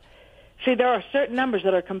paper. See, there are certain numbers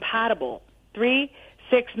that are compatible. 3,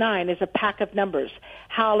 6, 9 is a pack of numbers.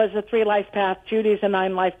 Hal is a 3 life path. Judy's a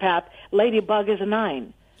 9 life path. Ladybug is a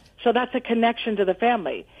 9. So that's a connection to the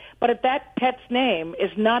family. But if that pet's name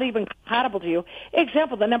is not even compatible to you,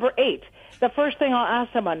 example, the number 8, the first thing I'll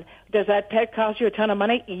ask someone, does that pet cost you a ton of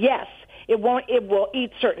money? Yes. It will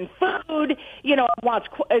eat certain food, it wants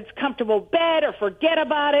its comfortable bed, or forget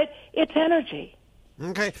about it. It's energy.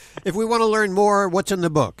 Okay. If we want to learn more, what's in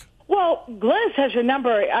the book? Well, Glennis has your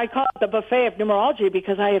number. I call it the buffet of numerology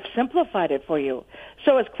because I have simplified it for you.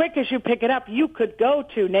 So as quick as you pick it up, you could go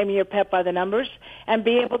to Naming Your Pet by the Numbers and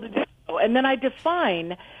be able to do so. And then I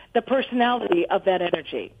define the personality of that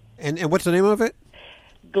energy. And what's the name of it?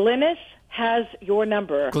 Glennis has your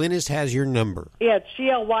number. Glennis has your number. Yeah, it's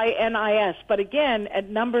GLYNIS. But again, at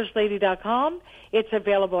numberslady.com, it's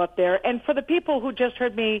available up there. And for the people who just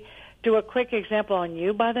heard me do a quick example on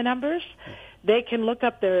you by the numbers, they can look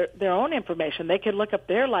up their own information. They can look up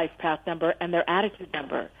their life path number and their attitude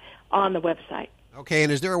number on the website. Okay,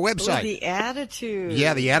 and is there a website? The attitude.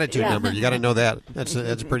 Yeah, the attitude number. You got to know that.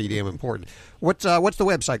 That's pretty damn important. What's the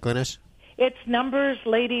website, Glennis? It's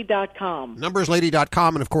numberslady.com.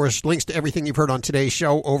 Numberslady.com, and of course, links to everything you've heard on today's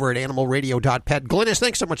show over at animalradio.pet. Glennis,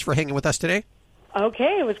 thanks so much for hanging with us today.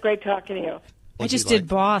 Okay, it was great talking to you. I just did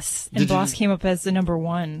boss, and boss came up as the number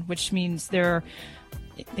 1, which means they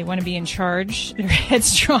want to be in charge. They're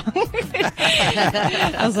headstrong.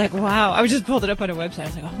 I was like, wow. I just pulled it up on a website. I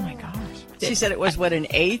was like, oh, my gosh. She said it was, an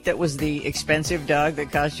 8? That was the expensive dog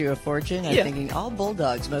that cost you a fortune? I'm thinking, all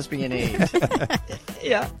bulldogs must be an 8.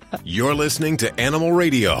 Yeah. You're listening to Animal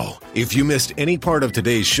Radio. If you missed any part of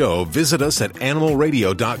today's show, visit us at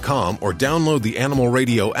animalradio.com or download the Animal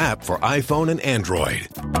Radio app for iPhone and Android.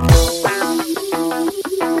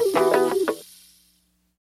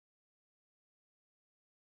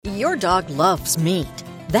 Your dog loves meat.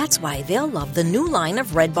 That's why they'll love the new line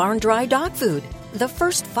of Red Barn dry dog food. The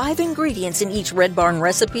first 5 ingredients in each Red Barn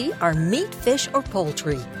recipe are meat, fish, or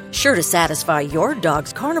poultry, sure to satisfy your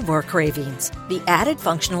dog's carnivore cravings. The added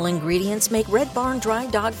functional ingredients make Red Barn dry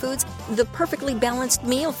dog foods the perfectly balanced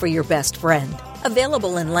meal for your best friend.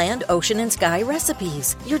 Available in land, ocean, and sky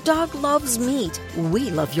recipes. Your dog loves meat. We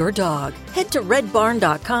love your dog. Head to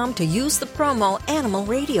redbarn.com to use the promo Animal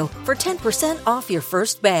Radio for 10% off your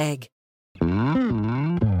first bag.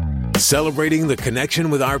 Celebrating the connection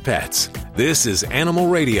with our pets. This is Animal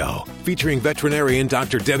Radio, featuring veterinarian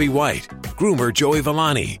Dr. Debbie White, groomer Joey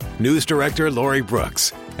Villani, news director Lori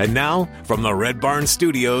Brooks. And now, from the Red Barn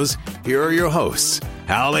Studios, here are your hosts,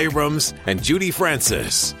 Hal Abrams and Judy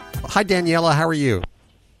Francis. Hi, Daniela. How are you?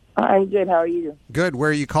 I'm good. How are you? Good. Where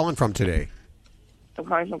are you calling from today? I'm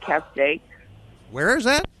calling from Cap-Stake. Where is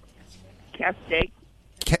that? Cap-Stake.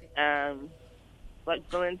 Like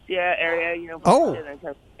Valencia area,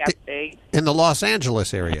 Cap-Stake. In the Los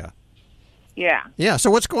Angeles area. Yeah. Yeah.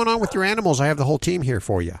 So what's going on with your animals? I have the whole team here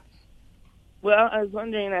for you. Well, I was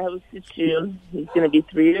wondering, I have a Shih Tzu. He's going to be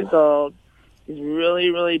 3 years old. He's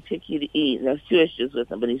really, really picky to eat. There's 2 issues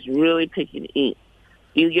with him, but he's really picky to eat.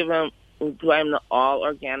 You buy him the all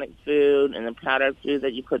organic food and the powdered food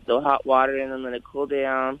that you put the hot water in and let it cool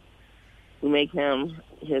down. We make him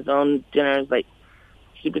his own dinners, like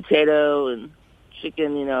sweet potato and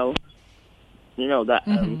chicken,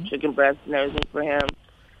 chicken breast and everything for him.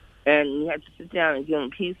 And you have to sit down and give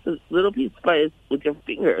him little piece of spice with your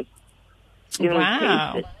fingers.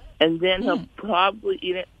 Wow. Taste it. And then he'll probably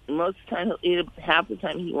eat it. Most of the time he'll eat it. Half the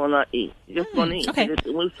time he will not eat. He just won't eat. Okay.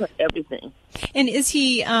 He will try everything. And is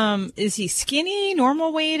he skinny,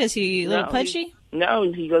 normal weight? Is he a little pudgy? No,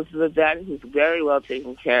 he goes to the vet. He's very well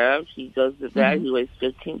taken care of. He goes to the vet. He weighs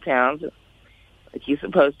 15 pounds, like he's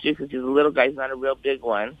supposed to, because he's a little guy. He's not a real big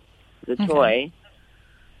one. He's a toy.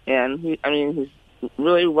 And he's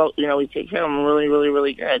really well, we take care of him really, really,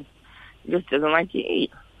 really good. He just doesn't like to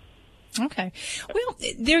eat. Okay. Well,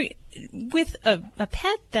 with a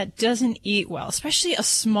pet that doesn't eat well, especially a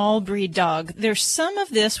small breed dog, there's some of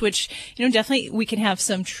this which, definitely we can have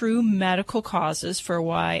some true medical causes for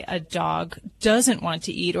why a dog doesn't want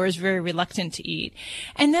to eat or is very reluctant to eat.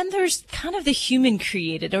 And then there's kind of the human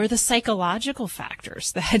created or the psychological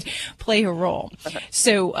factors that play a role.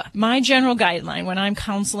 So my general guideline when I'm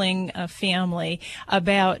counseling a family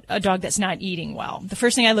about a dog that's not eating well, the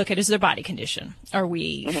first thing I look at is their body condition. Are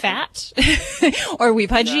we fat? Or are we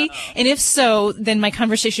pudgy? No. And if so, then my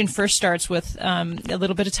conversation first starts with a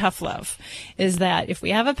little bit of tough love. Is that if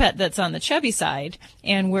we have a pet that's on the chubby side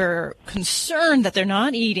and we're concerned that they're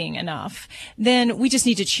not eating enough, then we just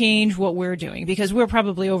need to change what we're doing because we're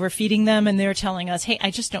probably overfeeding them and they're telling us, hey,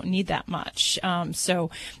 I just don't need that much.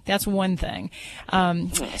 So that's one thing.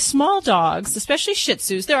 Small dogs, especially Shih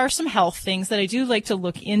Tzus, there are some health things that I do like to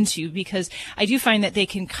look into because I do find that they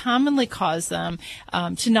can commonly cause them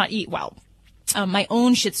to not eat well. My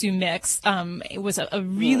own Shih Tzu mix was a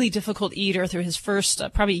really difficult eater through his first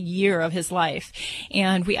probably year of his life.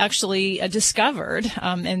 And we actually discovered,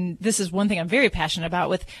 and this is one thing I'm very passionate about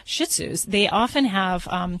with Shih Tzus, they often have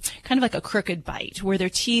kind of like a crooked bite where their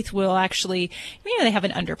teeth will actually, they have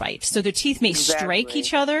an underbite. So their teeth may strike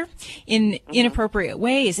each other in inappropriate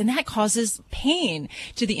ways, and that causes pain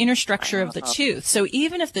to the inner structure of the tooth. So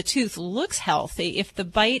even if the tooth looks healthy, if the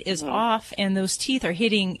bite is off and those teeth are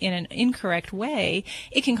hitting in an incorrect way,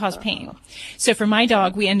 it can cause pain. So for my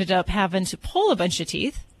dog, we ended up having to pull a bunch of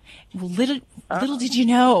teeth. Little did you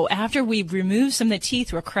know, after we removed some of the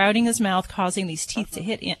teeth were crowding his mouth, causing these teeth to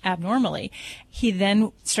hit abnormally, he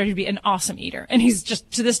then started to be an awesome eater. And he's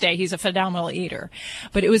just, to this day, he's a phenomenal eater.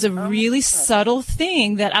 But it was a really subtle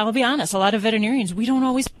thing that, I'll be honest, a lot of veterinarians, we don't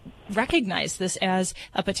always recognize this as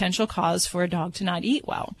a potential cause for a dog to not eat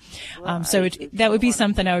well. So that would be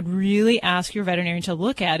something I would really ask your veterinarian to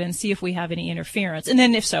look at and see if we have any interference. And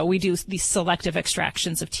then if so, we do these selective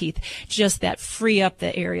extractions of teeth, just that free up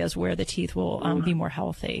the areas where the teeth will be more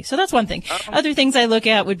healthy. So that's one thing. Other things I look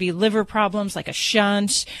at would be liver problems like a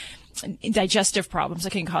shunt, digestive problems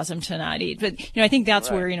that can cause them to not eat. But, I think that's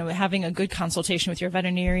where, having a good consultation with your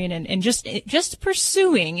veterinarian and just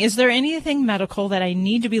pursuing, is there anything medical that I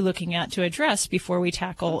need to be looking at to address before we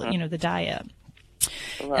tackle, the diet?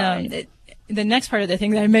 The next part of the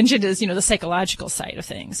thing that I mentioned is, the psychological side of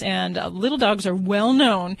things. And little dogs are well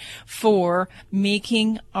known for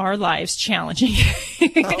making our lives challenging.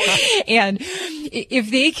 And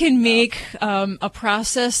if they can make a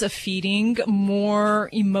process of feeding more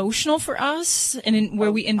emotional for us and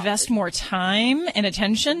where we invest more time and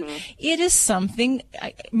attention, it is something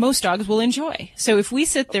most dogs will enjoy. So if we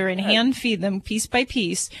sit there and hand feed them piece by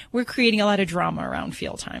piece, we're creating a lot of drama around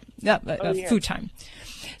food time.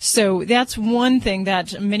 So that's one thing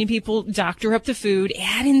that many people doctor up the food,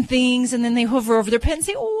 add in things, and then they hover over their pet and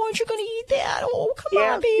say, "Oh, aren't you going to eat that? Oh, come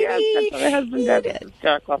on, baby." Yeah, that's what my husband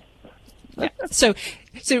does. Yeah.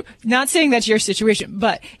 So not saying that's your situation,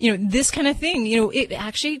 but, this kind of thing, it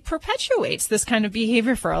actually perpetuates this kind of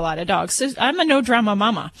behavior for a lot of dogs. So I'm a no drama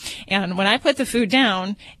mama. And when I put the food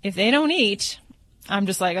down, if they don't eat, I'm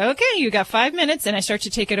just like, okay, you got 5 minutes, and I start to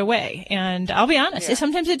take it away. And I'll be honest,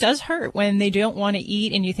 sometimes it does hurt when they don't want to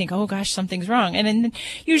eat and you think, oh gosh, something's wrong. And then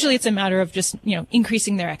usually it's a matter of just,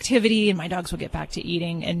 increasing their activity, and my dogs will get back to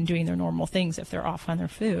eating and doing their normal things if they're off on their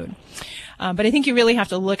food. But I think you really have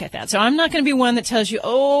to look at that. So I'm not going to be one that tells you,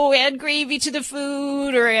 oh, add gravy to the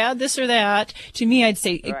food or add this or that. To me, I'd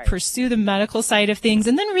say pursue the medical side of things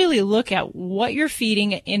and then really look at what you're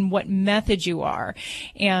feeding and what method you are.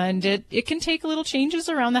 And it can take a little changes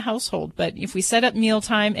around the household. But if we set up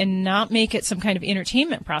mealtime and not make it some kind of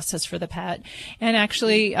entertainment process for the pet and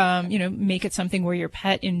actually, make it something where your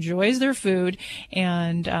pet enjoys their food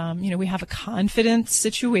and, we have a confident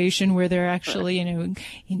situation where they're actually,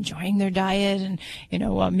 enjoying their diet and,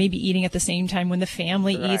 maybe eating at the same time when the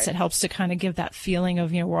family eats. It helps to kind of give that feeling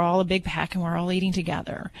of, we're all a big pack and we're all eating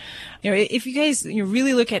together. If you guys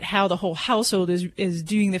really look at how the whole household is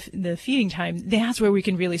doing the feeding time, that's where we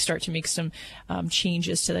can really start to make some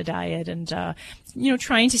changes to the diet and,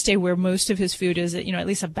 trying to stay where most of his food is, at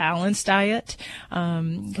least a balanced diet.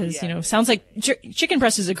 Sounds like chicken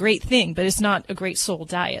breast is a great thing, but it's not a great soul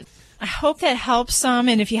diet. I hope that helps some.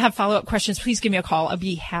 And if you have follow-up questions, please give me a call. I'll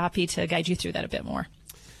be happy to guide you through that a bit more.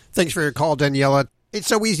 Thanks for your call, Daniela. It's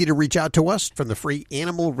so easy to reach out to us from the free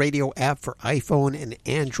Animal Radio app for iPhone and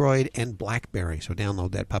Android and BlackBerry. So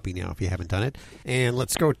download that puppy now if you haven't done it. And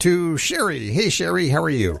let's go to Sherry. Hey, Sherry, how are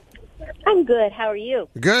you? I'm good. How are you?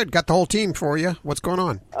 Good. Got the whole team for you. What's going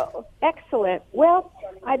on? Oh, excellent. Well,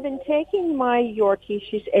 I've been taking my Yorkie.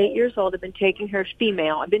 She's 8 years old. I've been taking her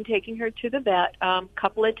female. I've been taking her to the vet a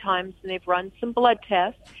couple of times, and they've run some blood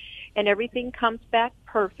tests, and everything comes back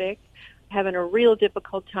perfect. Having a real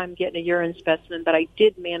difficult time getting a urine specimen, but I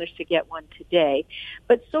did manage to get one today.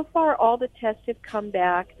 But so far, all the tests have come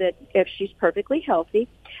back that if she's perfectly healthy.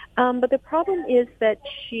 But the problem is that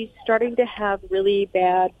she's starting to have really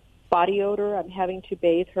bad body odor. I'm having to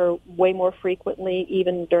bathe her way more frequently,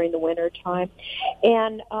 even during the winter time.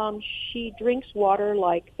 And she drinks water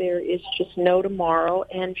like there is just no tomorrow,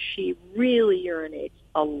 and she really urinates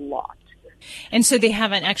a lot. And so they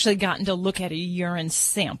haven't actually gotten to look at a urine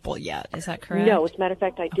sample yet. Is that correct? No. As a matter of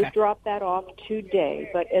fact, I did drop that off today.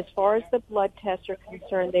 But as far as the blood tests are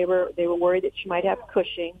concerned, they were worried that she might have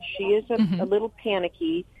Cushing. She is a little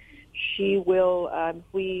panicky. She will, if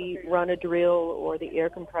we run a drill or the air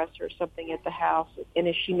compressor or something at the house, and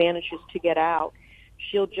if she manages to get out,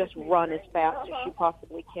 she'll just run as fast as she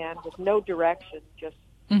possibly can with no direction, just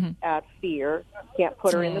out of fear. Can't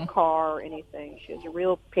put her in the car or anything. She has a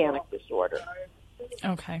real panic disorder.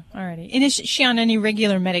 Okay, all righty. And is she on any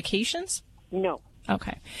regular medications? No.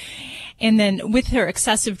 Okay. And then with her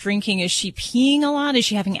excessive drinking, is she peeing a lot? Is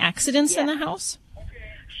she having accidents in the house?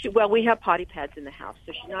 Well, we have potty pads in the house,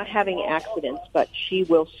 so she's not having accidents, but she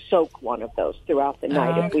will soak one of those throughout the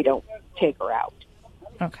night if we don't take her out.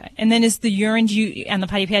 Okay. And then is the urine and the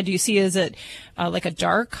potty pad, do you see, is it like a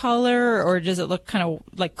dark color, or does it look kind of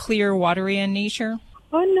like clear, watery in nature?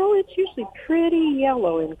 Oh, no, it's usually pretty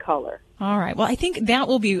yellow in color. All right. Well, I think that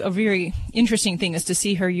will be a very interesting thing, is to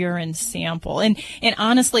see her urine sample. And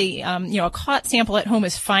honestly, a clot sample at home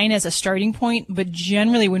is fine as a starting point, but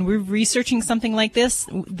generally when we're researching something like this,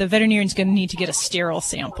 the veterinarian's going to need to get a sterile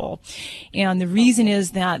sample. And the reason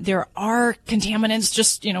is that there are contaminants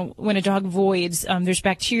just, when a dog voids, there's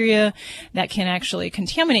bacteria that can actually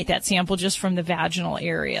contaminate that sample just from the vaginal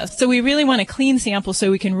area. So we really want a clean sample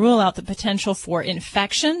so we can rule out the potential for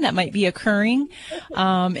infection that might be occurring,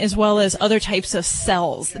 as well as other types of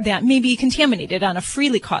cells that may be contaminated on a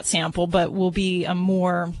freely caught sample, but will be a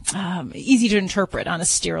more easy to interpret on a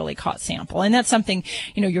sterilely caught sample. And that's something,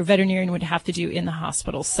 your veterinarian would have to do in the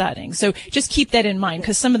hospital setting. So just keep that in mind,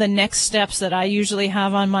 because some of the next steps that I usually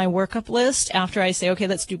have on my workup list after I say, okay,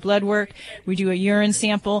 let's do blood work, we do a urine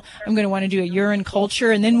sample, I'm going to want to do a urine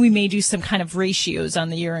culture, and then we may do some kind of ratios on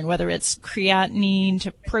the urine, whether it's creatinine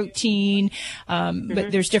to protein,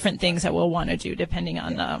 but there's different things that we'll want to do depending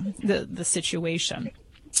on the situation.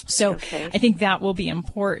 So I think that will be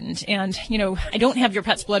important. And, I don't have your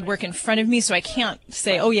pet's blood work in front of me, so I can't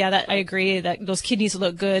say, oh, yeah, that I agree that those kidneys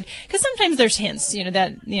look good. Because sometimes there's hints,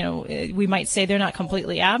 we might say they're not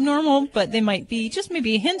completely abnormal, but they might be just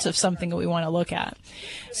maybe a hint of something that we want to look at.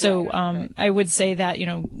 So I would say that,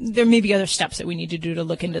 there may be other steps that we need to do to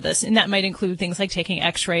look into this. And that might include things like taking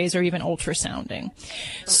x-rays or even ultrasounding. Okay.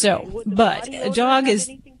 So, but a dog is...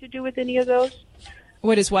 anything to do with any of those?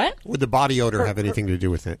 What is what? Would the body odor have anything to do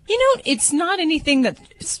with it? It's not anything that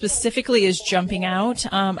specifically is jumping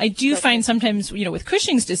out. I do find sometimes, with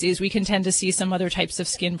Cushing's disease, we can tend to see some other types of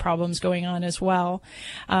skin problems going on as well.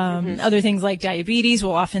 Other things like diabetes,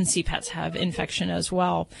 we'll often see pets have infection as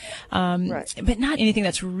well. But not anything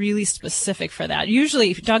that's really specific for that. Usually,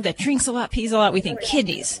 if a dog that drinks a lot, pees a lot, we think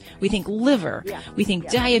kidneys, we think liver, we think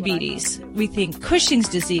diabetes, we think Cushing's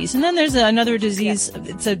disease. And then there's another disease,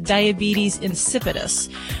 it's a diabetes insipidus,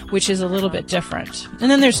 which is a little bit different. And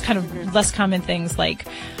then there's kind of less common things like,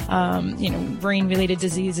 brain-related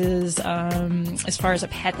diseases, as far as a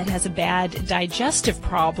pet that has a bad digestive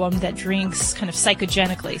problem that drinks kind of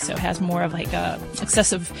psychogenically, so has more of like a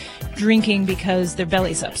excessive drinking because their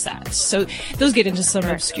belly's upset. So those get into some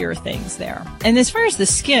obscure things there. And as far as the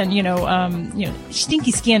skin,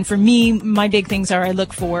 stinky skin, for me, my big things are I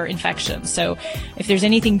look for infections. So if there's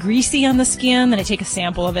anything greasy on the skin, then I take a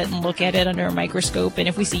sample of it and look at it under a microscope. And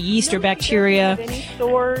if we see yeast or bacteria, any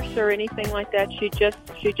sores or anything like that, she just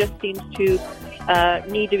seems to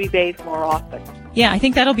need to be bathed more often. Yeah, I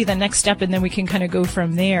think that'll be the next step, and then we can kind of go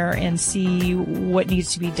from there and see what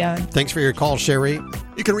needs to be done. Thanks for your call, Sherry.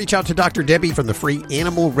 You can reach out to Dr. Debbie from the free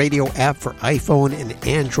Animal Radio app for iPhone and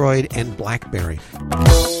Android and BlackBerry.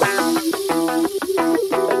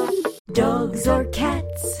 Dogs or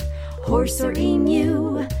cats, horse or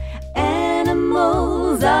emu,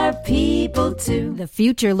 animals are people too. The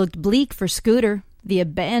future looked bleak for Scooter, the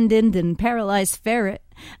abandoned and paralyzed ferret,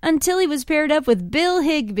 until he was paired up with Bill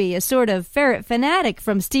Higbee, a sort of ferret fanatic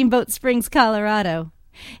from Steamboat Springs, Colorado.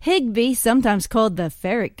 Higbee, sometimes called the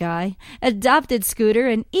ferret guy, adopted Scooter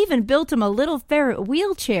and even built him a little ferret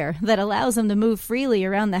wheelchair that allows him to move freely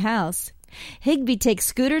around the house. Higbee takes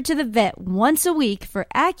Scooter to the vet once a week for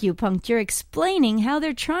acupuncture, explaining how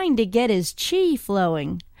they're trying to get his chi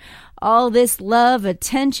flowing. All this love,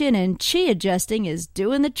 attention, and chi adjusting is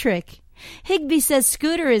doing the trick. Higbee says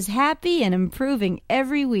Scooter is happy and improving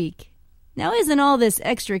every week. Now, isn't all this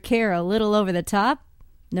extra care a little over the top?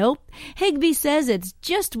 Nope. Higbee says it's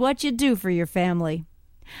just what you do for your family.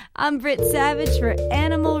 I'm Britt Savage for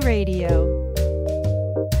Animal Radio.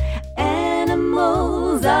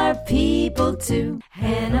 Animals are people too.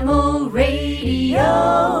 Animal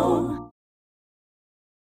Radio.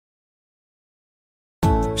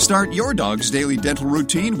 Start your dog's daily dental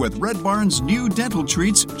routine with Red Barn's new dental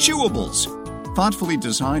treats, Chewables. Thoughtfully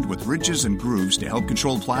designed with ridges and grooves to help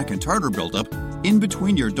control plaque and tartar buildup in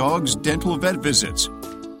between your dog's dental vet visits.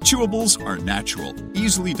 Chewables are natural,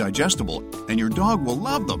 easily digestible, and your dog will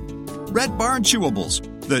love them. Red Barn Chewables,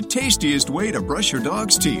 the tastiest way to brush your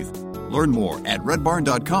dog's teeth. Learn more at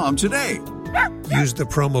redbarn.com today. Use the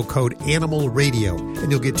promo code Animal Radio,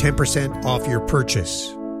 and you'll get 10% off your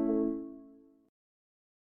purchase.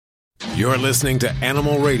 You're listening to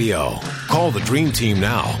Animal Radio. Call the Dream Team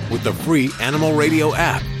now with the free Animal Radio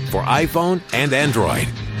app for iPhone and Android.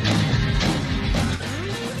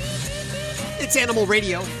 It's Animal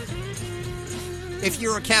Radio. If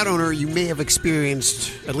you're a cat owner, you may have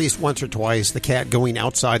experienced at least once or twice the cat going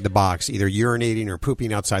outside the box, either urinating or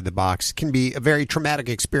pooping outside the box. It can be a very traumatic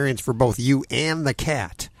experience for both you and the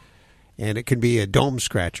cat. And it can be a dome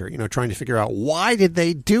scratcher, trying to figure out why did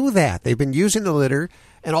they do that? They've been using the litter,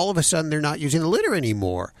 and all of a sudden they're not using the litter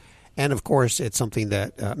anymore. And, of course, it's something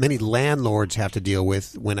that many landlords have to deal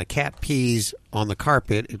with. When a cat pees on the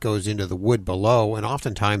carpet, it goes into the wood below, and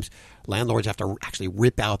oftentimes landlords have to actually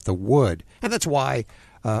rip out the wood. And that's why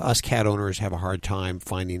us cat owners have a hard time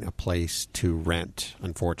finding a place to rent,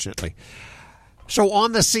 unfortunately. So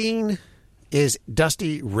on the scene is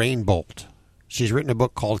Dusty Rainbolt. She's written a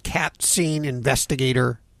book called Cat Scene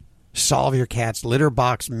Investigator, Solve Your Cat's Litter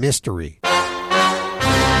Box Mystery.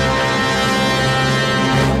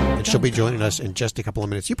 And she'll be joining us in just a couple of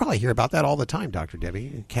minutes. You probably hear about that all the time, Dr.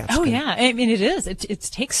 Debbie. Yeah. I mean, it is. It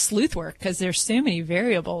takes sleuth work because there's so many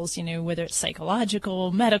variables, whether it's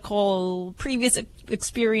psychological, medical, previous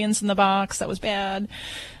experience in the box that was bad.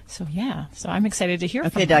 So, yeah. So I'm excited to hear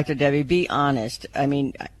from you. Okay, Dr. Debbie, be honest. I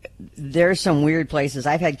mean, there's some weird places.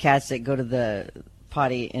 I've had cats that go to the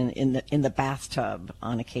potty in the bathtub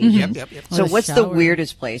on occasion. Yep. So Or the what's the shower.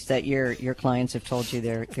 weirdest place that your clients have told you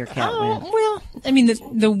their cat went? Well, I mean,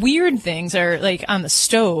 the weird things are like on the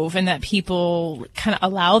stove, and that people kind of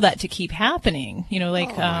allow that to keep happening. You know,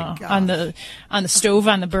 like on the stove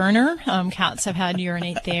on the burner, cats have had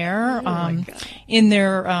urinate there. In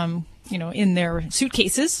their in their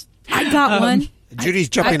suitcases. I got one. Judy's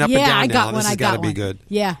jumping up and yeah, down I got now. one. This has I got to got be one. good.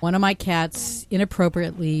 Yeah, one of my cats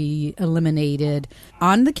inappropriately eliminated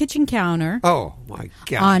on the kitchen counter. Oh my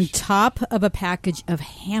gosh! On top of a package of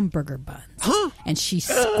hamburger buns. And she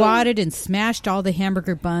squatted and smashed all the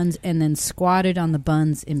hamburger buns, and then squatted on the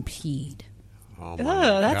buns and peed. Oh,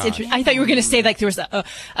 that's interesting. I thought you were going to say like there was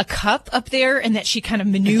a cup up there, and that she kind of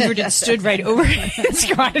maneuvered and stood right over it and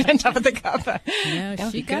squatted on top of the cup. No, that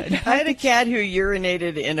would be good. I had a cat who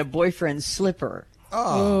urinated in a boyfriend's slipper.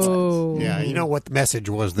 Oh. Yeah, you know what the message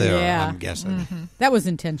was there, Yeah. I'm guessing. That was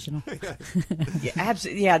intentional. Yeah,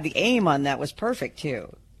 absolutely. Yeah, the aim on that was perfect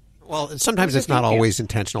too. Well, sometimes it's not always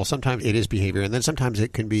intentional. Sometimes it is behavior, and then sometimes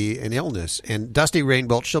it can be an illness. And Dusty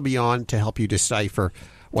Rainbolt, she'll be on to help you decipher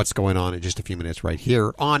what's going on in just a few minutes right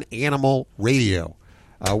here on Animal Radio.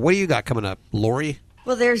 What do you got coming up, Lori?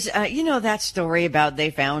 Well, there's, that story about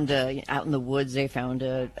they found, out in the woods, they found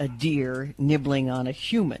a deer nibbling on a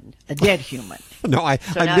human, a dead human. No, I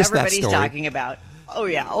So now missed that everybody's story. talking about,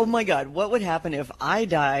 oh my God, what would happen if I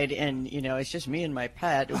died and, it's just me and my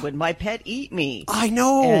pet? Would my pet eat me? I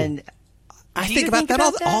know. And I do think you about that,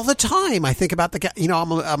 that? all the time. I think about the cat.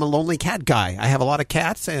 I'm a lonely cat guy. I have a lot of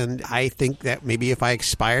cats, and I think that maybe if I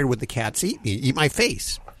expired, would the cats eat me, eat my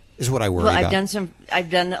face? Is what I worry Well, about. I've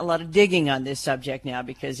done a lot of digging on this subject now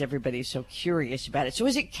because everybody's so curious about it. So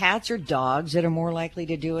is it cats or dogs that are more likely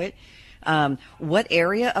to do it? What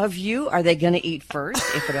area of you are they going to eat first,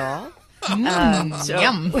 if at all?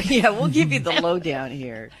 Yum. Yeah, we'll give you the lowdown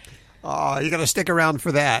here. Oh, you got to stick around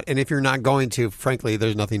for that. And if you're not going to, frankly,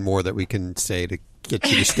 there's nothing more that we can say to get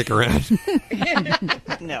you to stick around.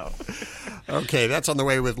 No. Okay, that's on the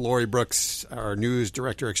way with Lori Brooks, our news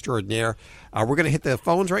director extraordinaire. We're going to hit the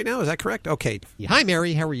phones right now. Is that correct? Okay. Hi,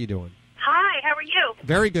 Mary. How are you doing? Hi, how are you?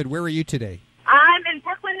 Very good. Where are you today? I'm in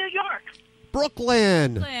Brooklyn, New York.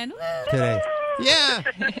 Brooklyn. Today. Yeah.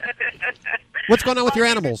 What's going on with your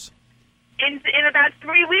animals? In about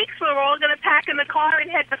 3 weeks, we're all going to pack in the car and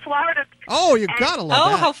head to Florida. Oh, you got to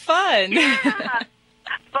love that. how fun. Yeah.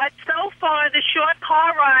 But so far, the short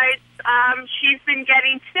car rides, she's been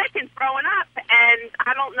getting sick and throwing up, and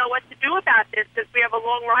I don't know what to do about this because we have a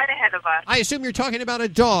long ride ahead of us. I assume you're talking about a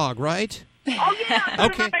dog, right? Oh, yeah.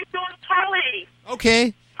 Okay. My dog, Kelly.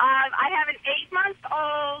 Okay. I have an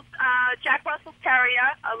 8-month-old Jack Russell Terrier,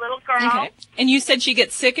 a little girl. Okay. And you said she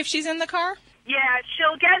gets sick if she's in the car? Yeah,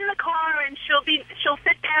 she'll get in the car and she'll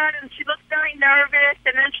sit down and she looks very nervous,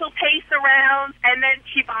 and then she'll pace around and then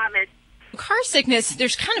she vomits. Car sickness,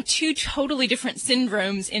 there's kind of two totally different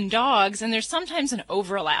syndromes in dogs, and there's sometimes an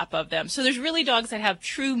overlap of them. So there's really dogs that have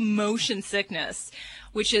true motion sickness,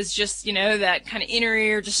 which is just, that kind of inner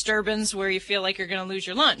ear disturbance where you feel like you're going to lose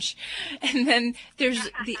your lunch. And then there's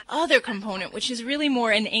the other component, which is really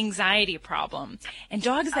more an anxiety problem. And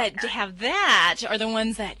dogs that have that are the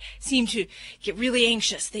ones that seem to get really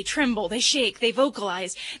anxious. They tremble, they shake, they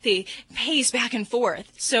vocalize, they pace back and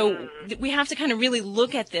forth. So we have to kind of really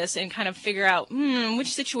look at this and kind of figure out,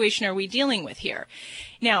 which situation are we dealing with here?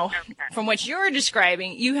 Now, from what you're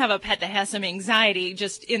describing, you have a pet that has some anxiety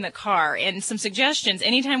just in the car, and some suggestions.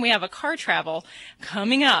 Anytime we have a car travel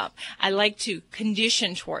coming up, I like to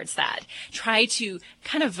condition towards that. Try to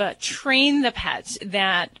kind of train the pet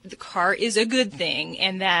that the car is a good thing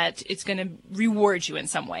and that it's going to reward you in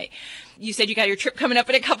some way. You said you got your trip coming up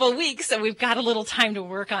in a couple of weeks, so we've got a little time to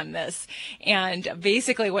work on this. And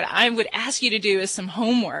basically what I would ask you to do is some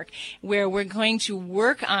homework where we're going to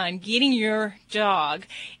work on getting your dog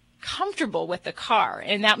comfortable with the car.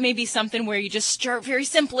 And that may be something where you just start very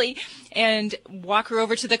simply and walk her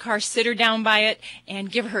over to the car, sit her down by it,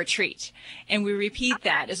 and give her a treat. And we repeat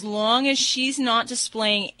that as long as she's not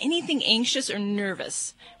displaying anything anxious or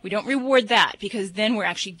nervous. We don't reward that because then we're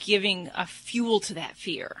actually giving a fuel to that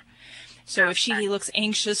fear. So if she looks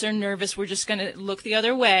anxious or nervous, we're just going to look the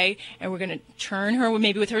other way, and we're going to turn her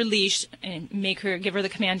maybe with her leash and give her the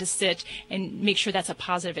command to sit and make sure that's a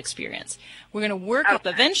positive experience. We're going to work up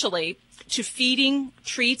eventually to feeding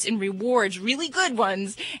treats and rewards, really good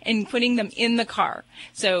ones, and putting them in the car.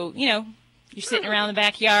 So, you're sitting around the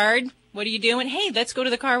backyard. What are you doing? Hey, let's go to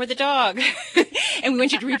the car with the dog. And we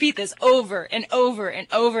want you to repeat this over and over and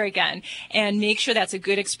over again and make sure that's a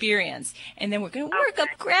good experience. And then we're going to work up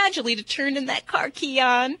gradually to turn in that car key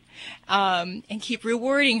on and keep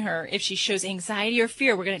rewarding her. If she shows anxiety or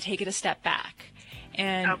fear, we're going to take it a step back.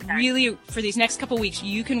 And really, for these next couple weeks,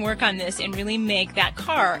 you can work on this and really make that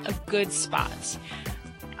car a good spot.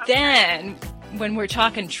 Then, when we're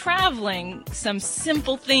talking traveling, some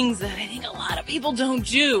simple things that I think a lot of people don't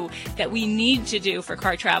do that we need to do for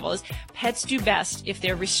car travel is pets do best if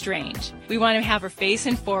they're restrained. We want to have her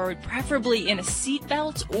facing forward, preferably in a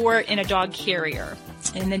seatbelt or in a dog carrier.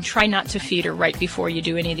 And then try not to feed her right before you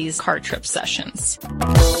do any of these car trip sessions.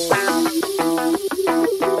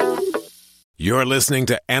 You're listening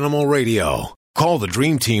to Animal Radio. Call the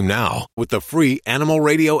Dream Team now with the free Animal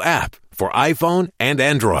Radio app for iPhone and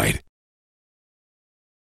Android.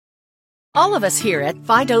 All of us here at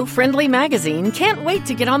Fido Friendly Magazine can't wait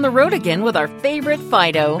to get on the road again with our favorite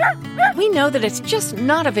Fido. We know that it's just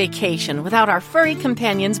not a vacation without our furry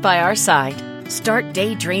companions by our side. Start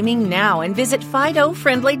daydreaming now and visit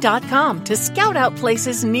FidoFriendly.com to scout out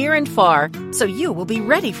places near and far so you will be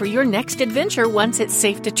ready for your next adventure once it's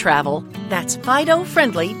safe to travel. That's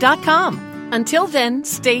FidoFriendly.com. Until then,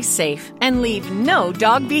 stay safe and leave no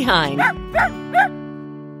dog behind.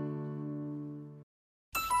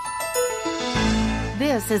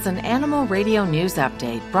 This is an Animal Radio News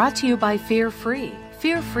Update brought to you by Fear Free.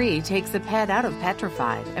 Fear Free takes the pet out of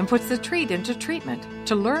petrified and puts the treat into treatment.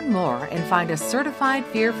 To learn more and find a certified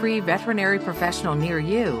Fear Free veterinary professional near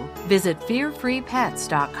you, visit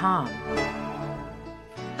fearfreepets.com.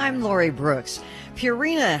 I'm Lori Brooks.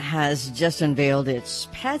 Purina has just unveiled its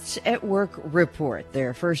Pets at Work report,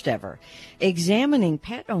 their first ever, examining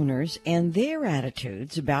pet owners and their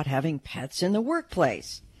attitudes about having pets in the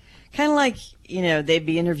workplace. Kind of like, they'd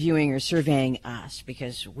be interviewing or surveying us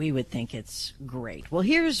because we would think it's great. Well,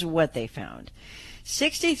 here's what they found.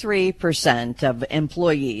 63% of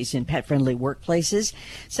employees in pet-friendly workplaces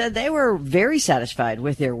said they were very satisfied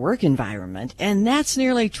with their work environment, and that's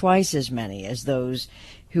nearly twice as many as those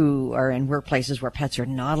who are in workplaces where pets are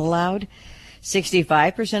not allowed.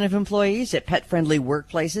 65% of employees at pet-friendly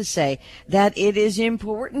workplaces say that it is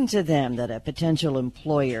important to them that a potential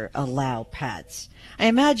employer allow pets. I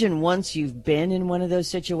imagine once you've been in one of those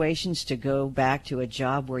situations to go back to a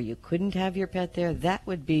job where you couldn't have your pet there, that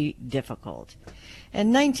would be difficult.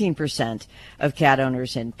 And 19% of cat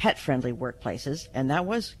owners in pet-friendly workplaces, and that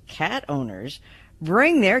was cat owners,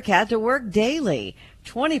 bring their cat to work daily.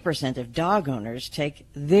 20% of dog owners take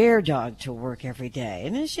their dog to work every day.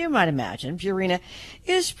 And as you might imagine, Purina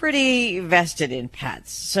is pretty vested in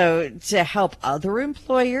pets. So to help other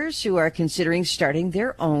employers who are considering starting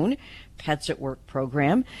their own Pets at Work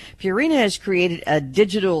program, Purina has created a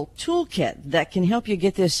digital toolkit that can help you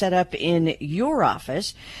get this set up in your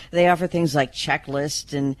office. They offer things like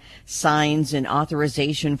checklists and signs and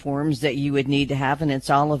authorization forms that you would need to have, and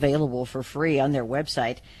it's all available for free on their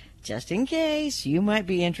website, just in case you might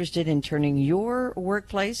be interested in turning your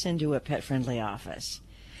workplace into a pet-friendly office.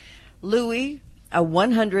 Louie, a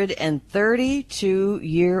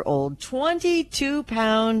 132-year-old,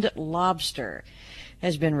 22-pound lobster,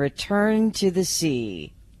 has been returned to the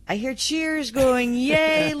sea. I hear cheers going,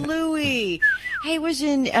 yay, Louie. He was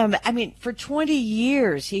for 20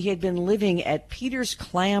 years, he had been living at Peter's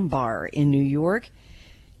Clam Bar in New York.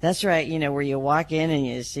 That's right, where you walk in and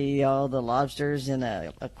you see all the lobsters in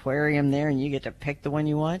an aquarium there and you get to pick the one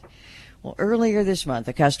you want. Well, earlier this month,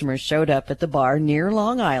 a customer showed up at the bar near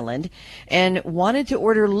Long Island and wanted to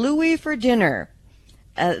order Louie for dinner.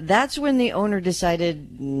 That's when the owner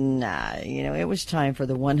decided, it was time for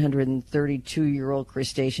the 132-year-old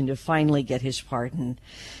crustacean to finally get his pardon.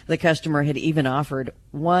 The customer had even offered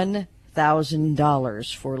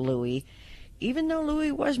 $1,000 for Louie, even though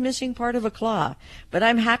Louie was missing part of a claw. But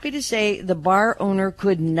I'm happy to say the bar owner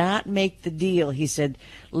could not make the deal. He said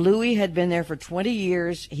Louie had been there for 20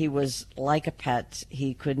 years. He was like a pet.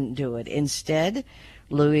 He couldn't do it. Instead,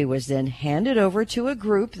 Louie was then handed over to a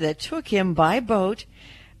group that took him by boat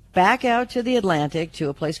back out to the Atlantic, to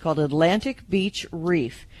a place called Atlantic Beach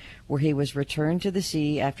Reef, where he was returned to the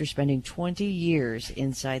sea after spending 20 years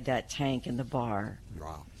inside that tank in the bar.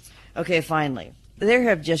 Wow. Okay, finally. There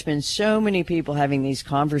have just been so many people having these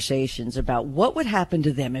conversations about what would happen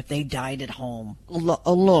to them if they died at home,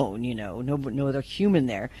 alone, no other human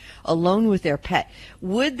there, alone with their pet.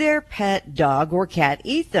 Would their pet, dog, or cat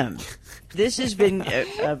eat them? This has been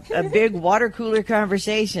a big water cooler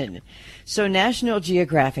conversation. So National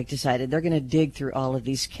Geographic decided they're going to dig through all of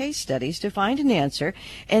these case studies to find an answer,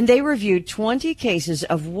 and they reviewed 20 cases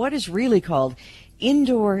of what is really called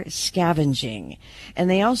indoor scavenging. And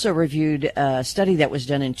they also reviewed a study that was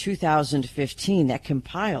done in 2015 that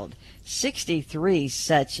compiled 63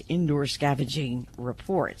 such indoor scavenging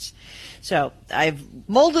reports. So I've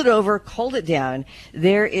mulled it over, culled it down.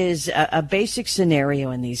 There is a basic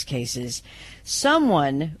scenario in these cases.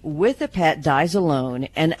 Someone with a pet dies alone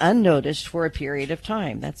and unnoticed for a period of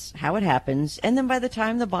time. That's how it happens. And then by the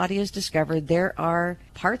time the body is discovered, there are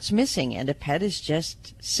parts missing, and a pet is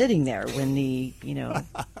just sitting there when the,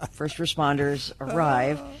 first responders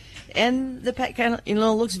arrive. And the pet kind of,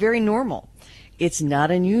 looks very normal. It's not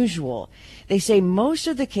unusual. They say most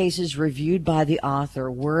of the cases reviewed by the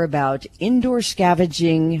author were about indoor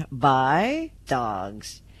scavenging by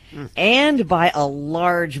dogs. And by a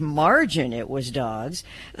large margin, it was dogs,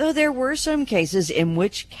 though there were some cases in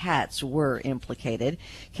which cats were implicated.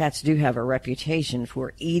 Cats do have a reputation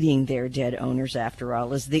for eating their dead owners, after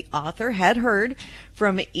all, as the author had heard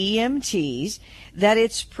from EMTs that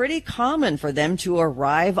it's pretty common for them to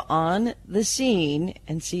arrive on the scene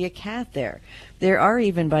and see a cat there. There are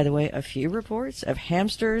even, by the way, a few reports of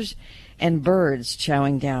hamsters and birds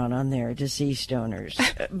chowing down on their deceased owners.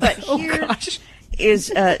 But here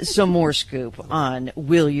is some more scoop on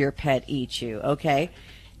will your pet eat you, okay?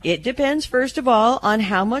 It depends, first of all, on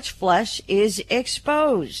how much flesh is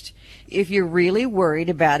exposed. If you're really worried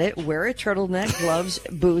about it, wear a turtleneck, gloves,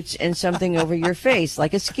 boots, and something over your face,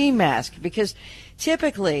 like a ski mask, because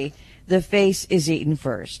typically the face is eaten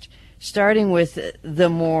first, starting with the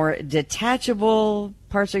more detachable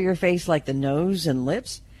parts of your face, like the nose and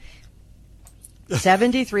lips.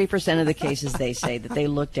 73% of the cases, they say, that they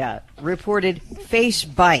looked at reported face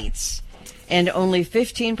bites, and only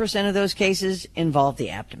 15% of those cases involved the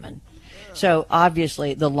abdomen. So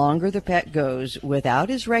obviously, the longer the pet goes without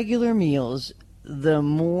his regular meals, the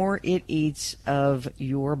more it eats of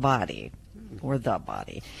your body, or the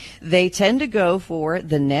body. They tend to go for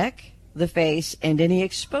the neck, the face, and any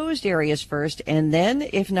exposed areas first, and then,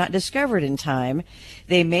 if not discovered in time,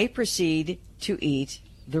 they may proceed to eat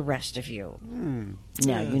the rest of you.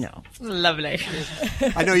 Now you know. Lovely.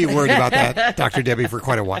 I know you've worried about that, Dr. Debbie, for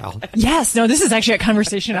quite a while. Yes. No, this is actually a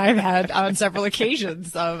conversation I've had on several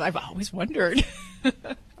occasions. I've always wondered.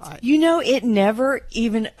 It never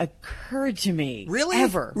even occurred to me. Really?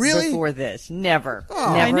 Ever. Really? Before this. Never.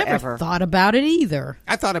 Oh. Never, I never ever. thought about it either.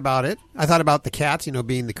 I thought about it. I thought about the cats,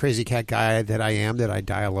 being the crazy cat guy that I am, that I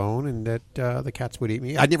die alone, and that the cats would eat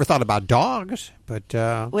me. I never thought about dogs, but...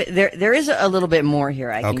 Wait, there is a little bit more here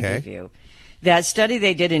I can give you. That study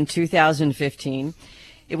they did in 2015,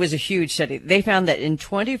 it was a huge study. They found that in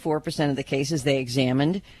 24% of the cases they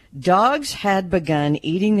examined, dogs had begun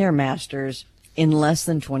eating their masters in less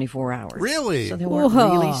than 24 hours. Really? So they weren't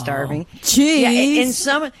really starving. Jeez. Yeah, and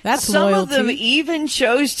some of them loyalty. even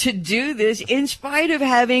chose to do this in spite of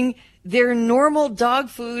having their normal dog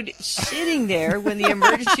food sitting there when the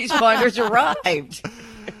emergency responders arrived.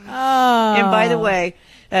 Oh. And by the way,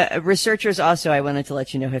 researchers also, I wanted to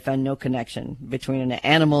let you know, have found no connection between an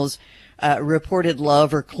animal's reported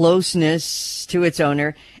love or closeness to its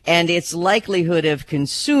owner and its likelihood of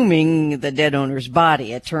consuming the dead owner's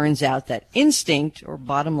body. It turns out that instinct, or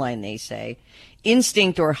bottom line they say,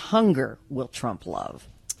 instinct or hunger will trump love.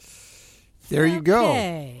 There you go.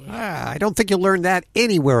 I don't think you'll learn that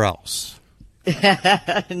anywhere else.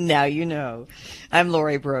 Now you know. I'm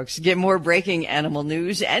Lori Brooks. Get more breaking animal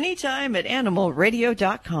news anytime at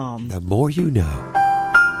animalradio.com. The more you know.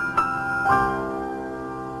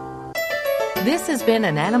 This has been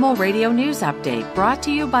an Animal Radio News Update brought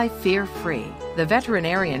to you by Fear Free. The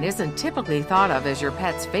veterinarian isn't typically thought of as your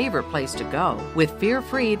pet's favorite place to go. With Fear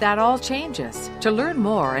Free, that all changes. To learn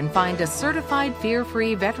more and find a certified Fear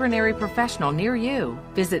Free veterinary professional near you,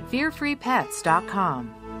 visit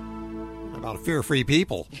fearfreepets.com. About fear-free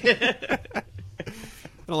people. I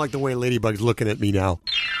don't like the way Ladybug's looking at me now.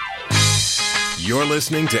 You're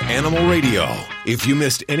listening to Animal Radio. If you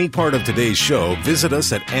missed any part of today's show, visit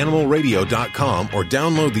us at animalradio.com or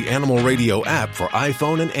download the Animal Radio app for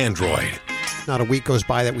iPhone and Android. Not a week goes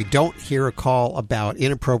by that we don't hear a call about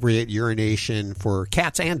inappropriate urination for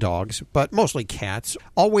cats and dogs, but mostly cats.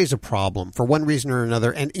 Always a problem for one reason or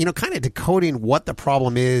another. And, kind of decoding what the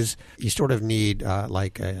problem is, you sort of need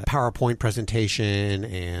like a PowerPoint presentation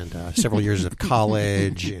and several years of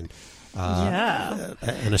college and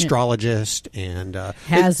an astrologist and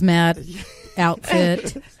hazmat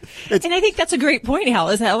outfit. And I think that's a great point, Hal,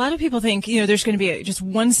 is that a lot of people think, there's going to be just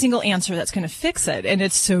one single answer that's going to fix it. And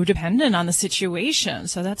it's so dependent on the situation.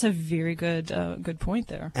 So that's a very good point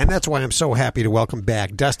there. And that's why I'm so happy to welcome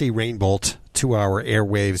back Dusty Rainbolt to our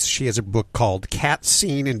airwaves. She has a book called Cat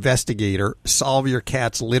Scene Investigator, Solve Your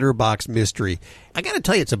Cat's Litter Box Mystery. I got to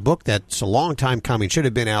tell you, it's a book that's a long time coming. Should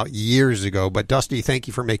have been out years ago. But Dusty, thank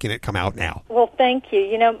you for making it come out now. Well, thank you.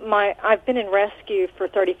 I've been in rescue for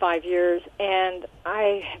 35 years, and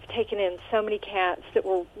I have taken in so many cats that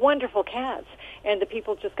were wonderful cats, and the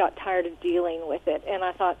people just got tired of dealing with it. And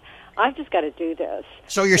I thought, I've just got to do this.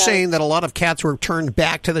 So you're saying that a lot of cats were turned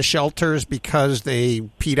back to the shelters because they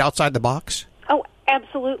peed outside the box? Oh,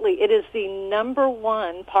 absolutely. It is the number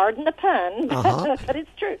one, pardon the pun, but it's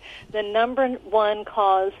true, the number one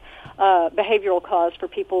cause, behavioral cause for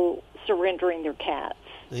people surrendering their cats.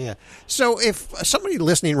 Yeah. So if somebody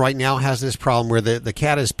listening right now has this problem where the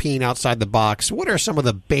cat is peeing outside the box, what are some of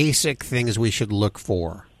the basic things we should look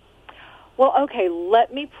for? Well, okay,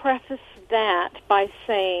 let me preface that by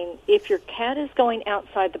saying if your cat is going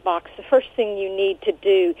outside the box, the first thing you need to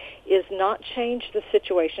do is not change the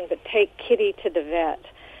situation, but take Kitty to the vet,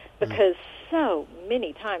 because so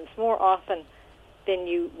many times, more often than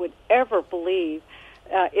you would ever believe,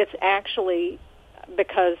 it's actually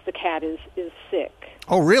because the cat is sick.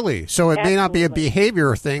 Oh, really? So it may not be a Absolutely.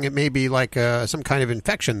 behavior thing. It may be like some kind of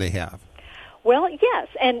infection they have. Well, yes,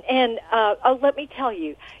 and let me tell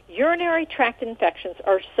you, urinary tract infections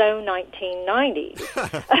are so 1990s.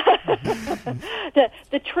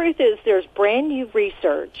 The truth is there's brand new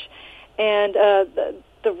research, and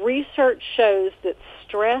the research shows that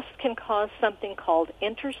stress can cause something called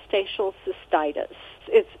interstitial cystitis.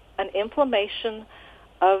 It's an inflammation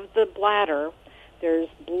of the bladder. There's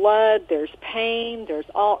blood, there's pain, there's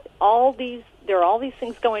all these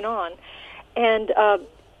things going on, and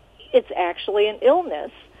it's actually an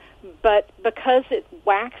illness, but because it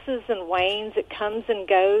waxes and wanes, it comes and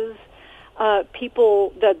goes,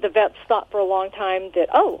 the vets thought for a long time that,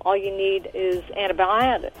 all you need is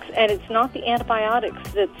antibiotics. And it's not the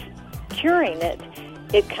antibiotics that's curing it.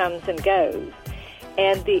 It comes and goes.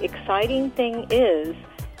 And the exciting thing is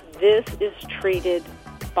this is treated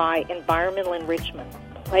by environmental enrichment.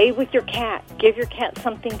 Play with your cat. Give your cat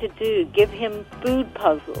something to do. Give him food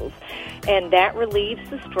puzzles. And that relieves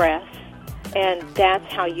the stress, and that's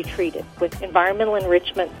how you treat it, with environmental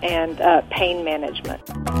enrichment and pain management.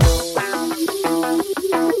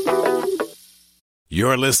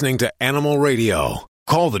 You're listening to Animal Radio.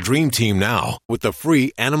 Call the Dream Team now with the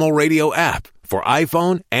free Animal Radio app for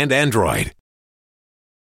iPhone and Android.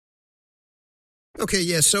 Okay,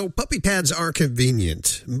 yeah, so puppy pads are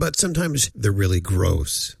convenient, but sometimes they're really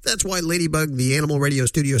gross. That's why Ladybug, the Animal Radio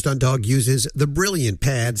Studio stunt dog, uses the Brilliant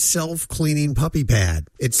Pad self-cleaning puppy pad.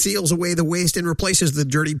 It seals away the waste and replaces the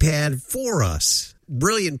dirty pad for us.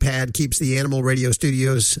 Brilliant Pad keeps the Animal Radio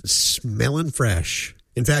Studios smelling fresh.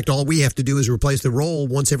 In fact, all we have to do is replace the roll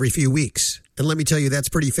once every few weeks. And let me tell you, that's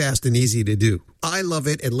pretty fast and easy to do. I love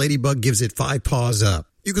it, and Ladybug gives it 5 paws up.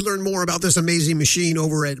 You can learn more about this amazing machine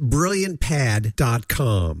over at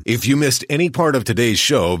brilliantpad.com. If you missed any part of today's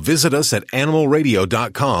show, visit us at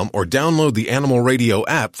animalradio.com or download the Animal Radio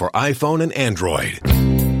app for iPhone and Android.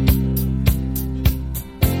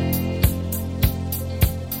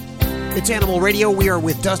 It's Animal Radio. We are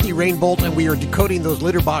with Dusty Rainbolt, and we are decoding those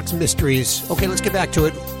litter box mysteries. Okay, let's get back to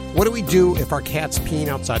it. What do we do if our cat's peeing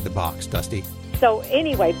outside the box, Dusty? So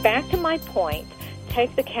anyway, back to my point,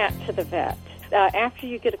 take the cat to the vet. After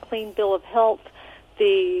you get a clean bill of health,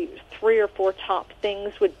 the 3 or 4 top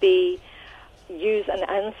things would be use an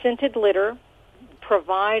unscented litter,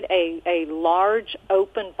 provide a large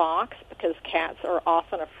open box, because cats are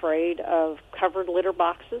often afraid of covered litter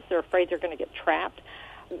boxes. They're afraid they're going to get trapped.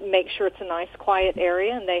 Make sure it's a nice, quiet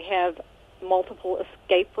area, and they have multiple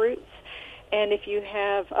escape routes. And if you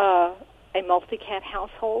have a multi-cat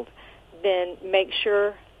household, then make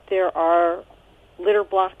sure there are litter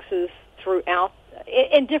boxes throughout,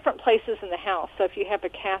 in different places in the house. So if you have a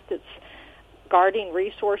cat that's guarding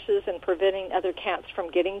resources and preventing other cats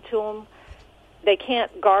from getting to them, they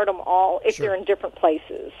can't guard them all if they're in different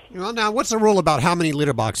places. Well, now, what's the rule about how many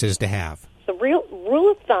litter boxes to have? The real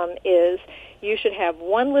rule of thumb is you should have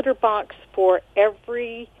 1 litter box for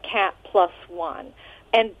every cat plus 1.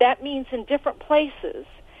 And that means in different places.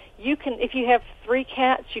 You can, if you have 3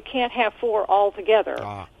 cats, you can't have 4 all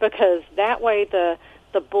together, because that way the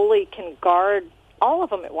bully can guard all of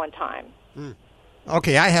them at one time.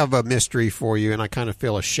 Okay, I have a mystery for you, and I kind of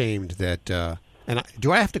feel ashamed that...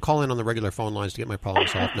 do I have to call in on the regular phone lines to get my problem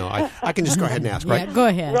solved? No, I can just go ahead and ask, right? Yeah, go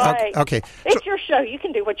ahead. Right. Okay. It's your show. You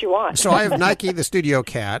can do what you want. So I have Nike, the studio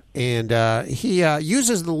cat, and he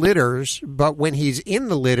uses the litters, but when he's in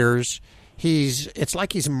the litters... It's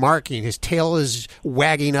like he's marking. His tail is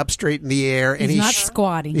wagging up straight in the air. And he's not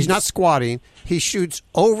squatting. He's not squatting. He shoots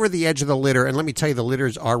over the edge of the litter. And let me tell you, the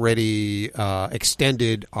litter's already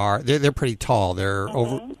extended. They're pretty tall. They're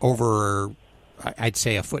over, I'd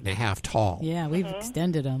say, 1.5 feet tall. Yeah, we've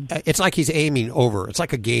extended them. It's like he's aiming over. It's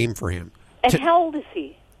like a game for him. And how old is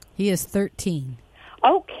he? He is 13.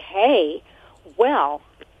 Okay. Well,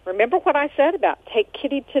 remember what I said about take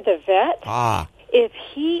Kitty to the vet? Ah. If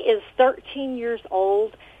he is 13 years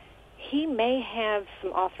old, he may have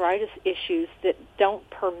some arthritis issues that don't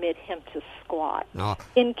permit him to squat. Oh.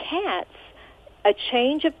 In cats, a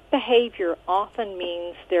change of behavior often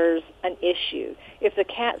means there's an issue. If the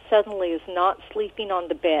cat suddenly is not sleeping on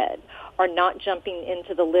the bed or not jumping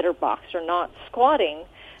into the litter box or not squatting,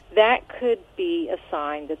 that could be a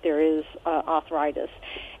sign that there is arthritis.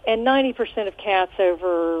 And 90% of cats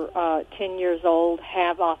over 10 years old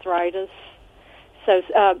have arthritis. So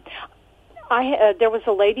there was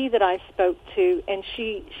a lady that I spoke to, and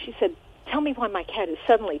she said, "Tell me why my cat is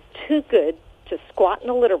suddenly too good to squat in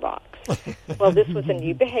a litter box." Well, this was a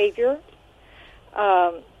new behavior,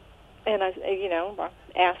 and I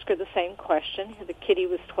asked her the same question. The kitty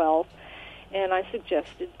was 12, and I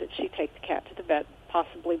suggested that she take the cat to the vet,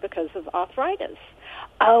 possibly because of arthritis.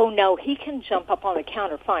 "Oh no, he can jump up on the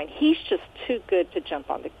counter fine. He's just too good to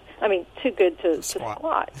too good to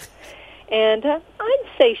squat." And I'd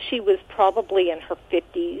say she was probably in her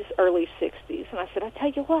 50s, early 60s. And I said, "I tell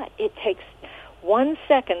you what, it takes 1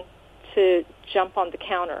 second to jump on the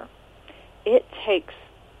counter. It takes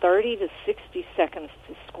 30 to 60 seconds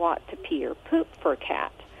to squat, to pee or poop for a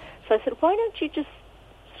cat." So I said, "Why don't you just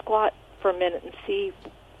squat for a minute and see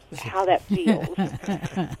how that feels?"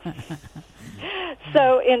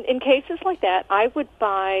 So in cases like that, I would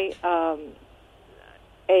buy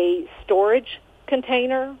a storage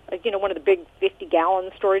container, one of the big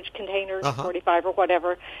 50-gallon storage containers, 45 or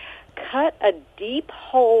whatever. Cut a deep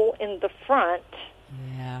hole in the front,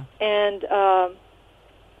 and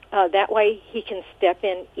that way he can step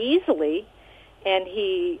in easily, and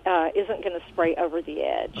he isn't going to spray over the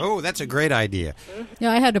edge. Oh, that's a great idea. Mm-hmm.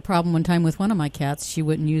 Yeah, I had a problem one time with one of my cats. She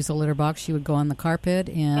wouldn't use the litter box. She would go on the carpet,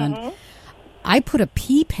 and I put a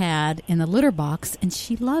pee pad in the litter box, and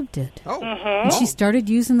she loved it. Oh. And she started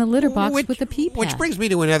using the litter box with the pee pad. Which brings me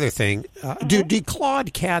to another thing. Do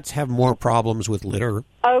declawed cats have more problems with litter?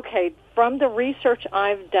 Okay, from the research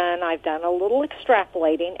I've done a little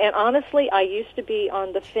extrapolating, and honestly, I used to be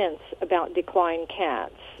on the fence about declawed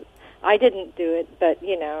cats. I didn't do it, but,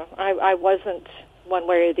 I wasn't one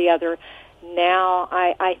way or the other. Now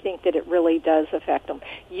I think that it really does affect them.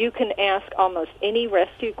 You can ask almost any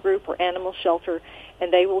rescue group or animal shelter,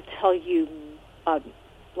 and they will tell you a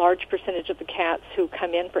large percentage of the cats who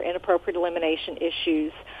come in for inappropriate elimination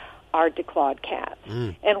issues are declawed cats.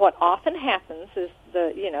 And what often happens is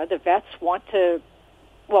the vets want to.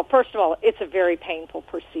 Well, first of all, it's a very painful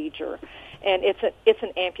procedure, and it's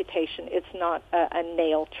an amputation. It's not a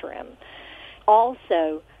nail trim.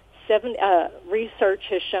 Also, research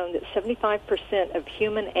has shown that 75% of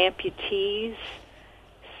human amputees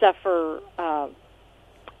suffer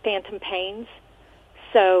phantom pains.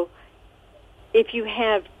 So if you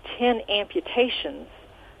have 10 amputations,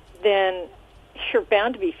 then you're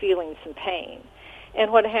bound to be feeling some pain.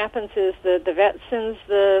 And what happens is the vet sends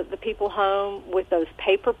the people home with those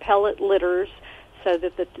paper pellet litters so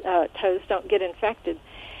that the toes don't get infected.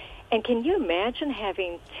 And can you imagine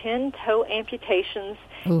having 10 toe amputations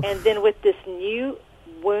and then with this new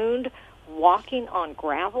wound walking on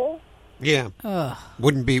gravel? Yeah.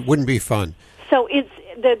 Wouldn't be fun. So it's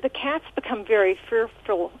the cats become very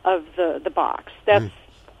fearful of the box. That's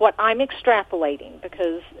what I'm extrapolating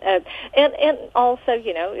because and also,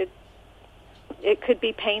 it could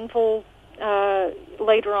be painful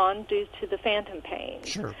later on due to the phantom pain.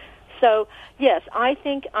 Sure. So, yes, I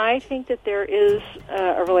think that there is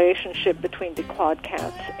a relationship between declawed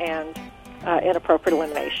cats and inappropriate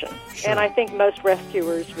elimination. Sure. And I think most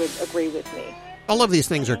rescuers would agree with me. All of these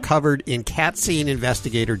things are covered in cat scene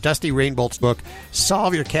investigator Dusty Rainbolt's book,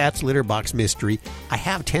 Solve Your Cat's Litter Box Mystery. I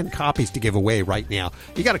have 10 copies to give away right now.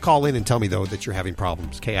 You got to call in and tell me, though, that you're having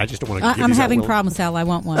problems. Okay, I just don't want to give I'm you that having problems, Sal. I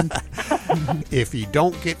want one. If you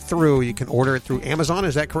don't get through, you can order it through Amazon.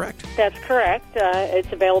 Is that correct? That's correct.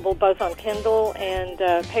 It's available both on Kindle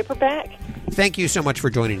and paperback. Thank you so much for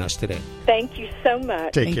joining us today. Thank you so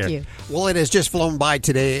much. Take care. You. Well, it has just flown by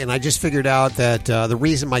today, and I just figured out that the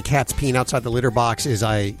reason my cat's peeing outside the litter box is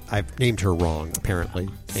I've named her wrong, apparently.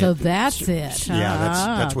 So and that's it. Yeah,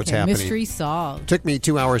 that's what's happening. Mystery solved. Took me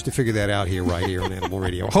 2 hours to figure that out right here on Animal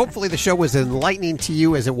Radio. Hopefully the show was enlightening to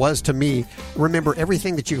you as it was to me. Remember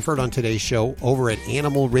everything that you've heard on today's show over at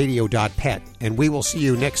animalradio.pet, and we will see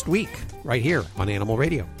you next week right here on Animal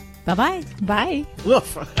Radio. Bye-bye. Bye.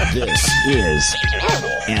 This is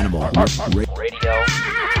Animal Radio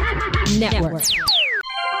Network.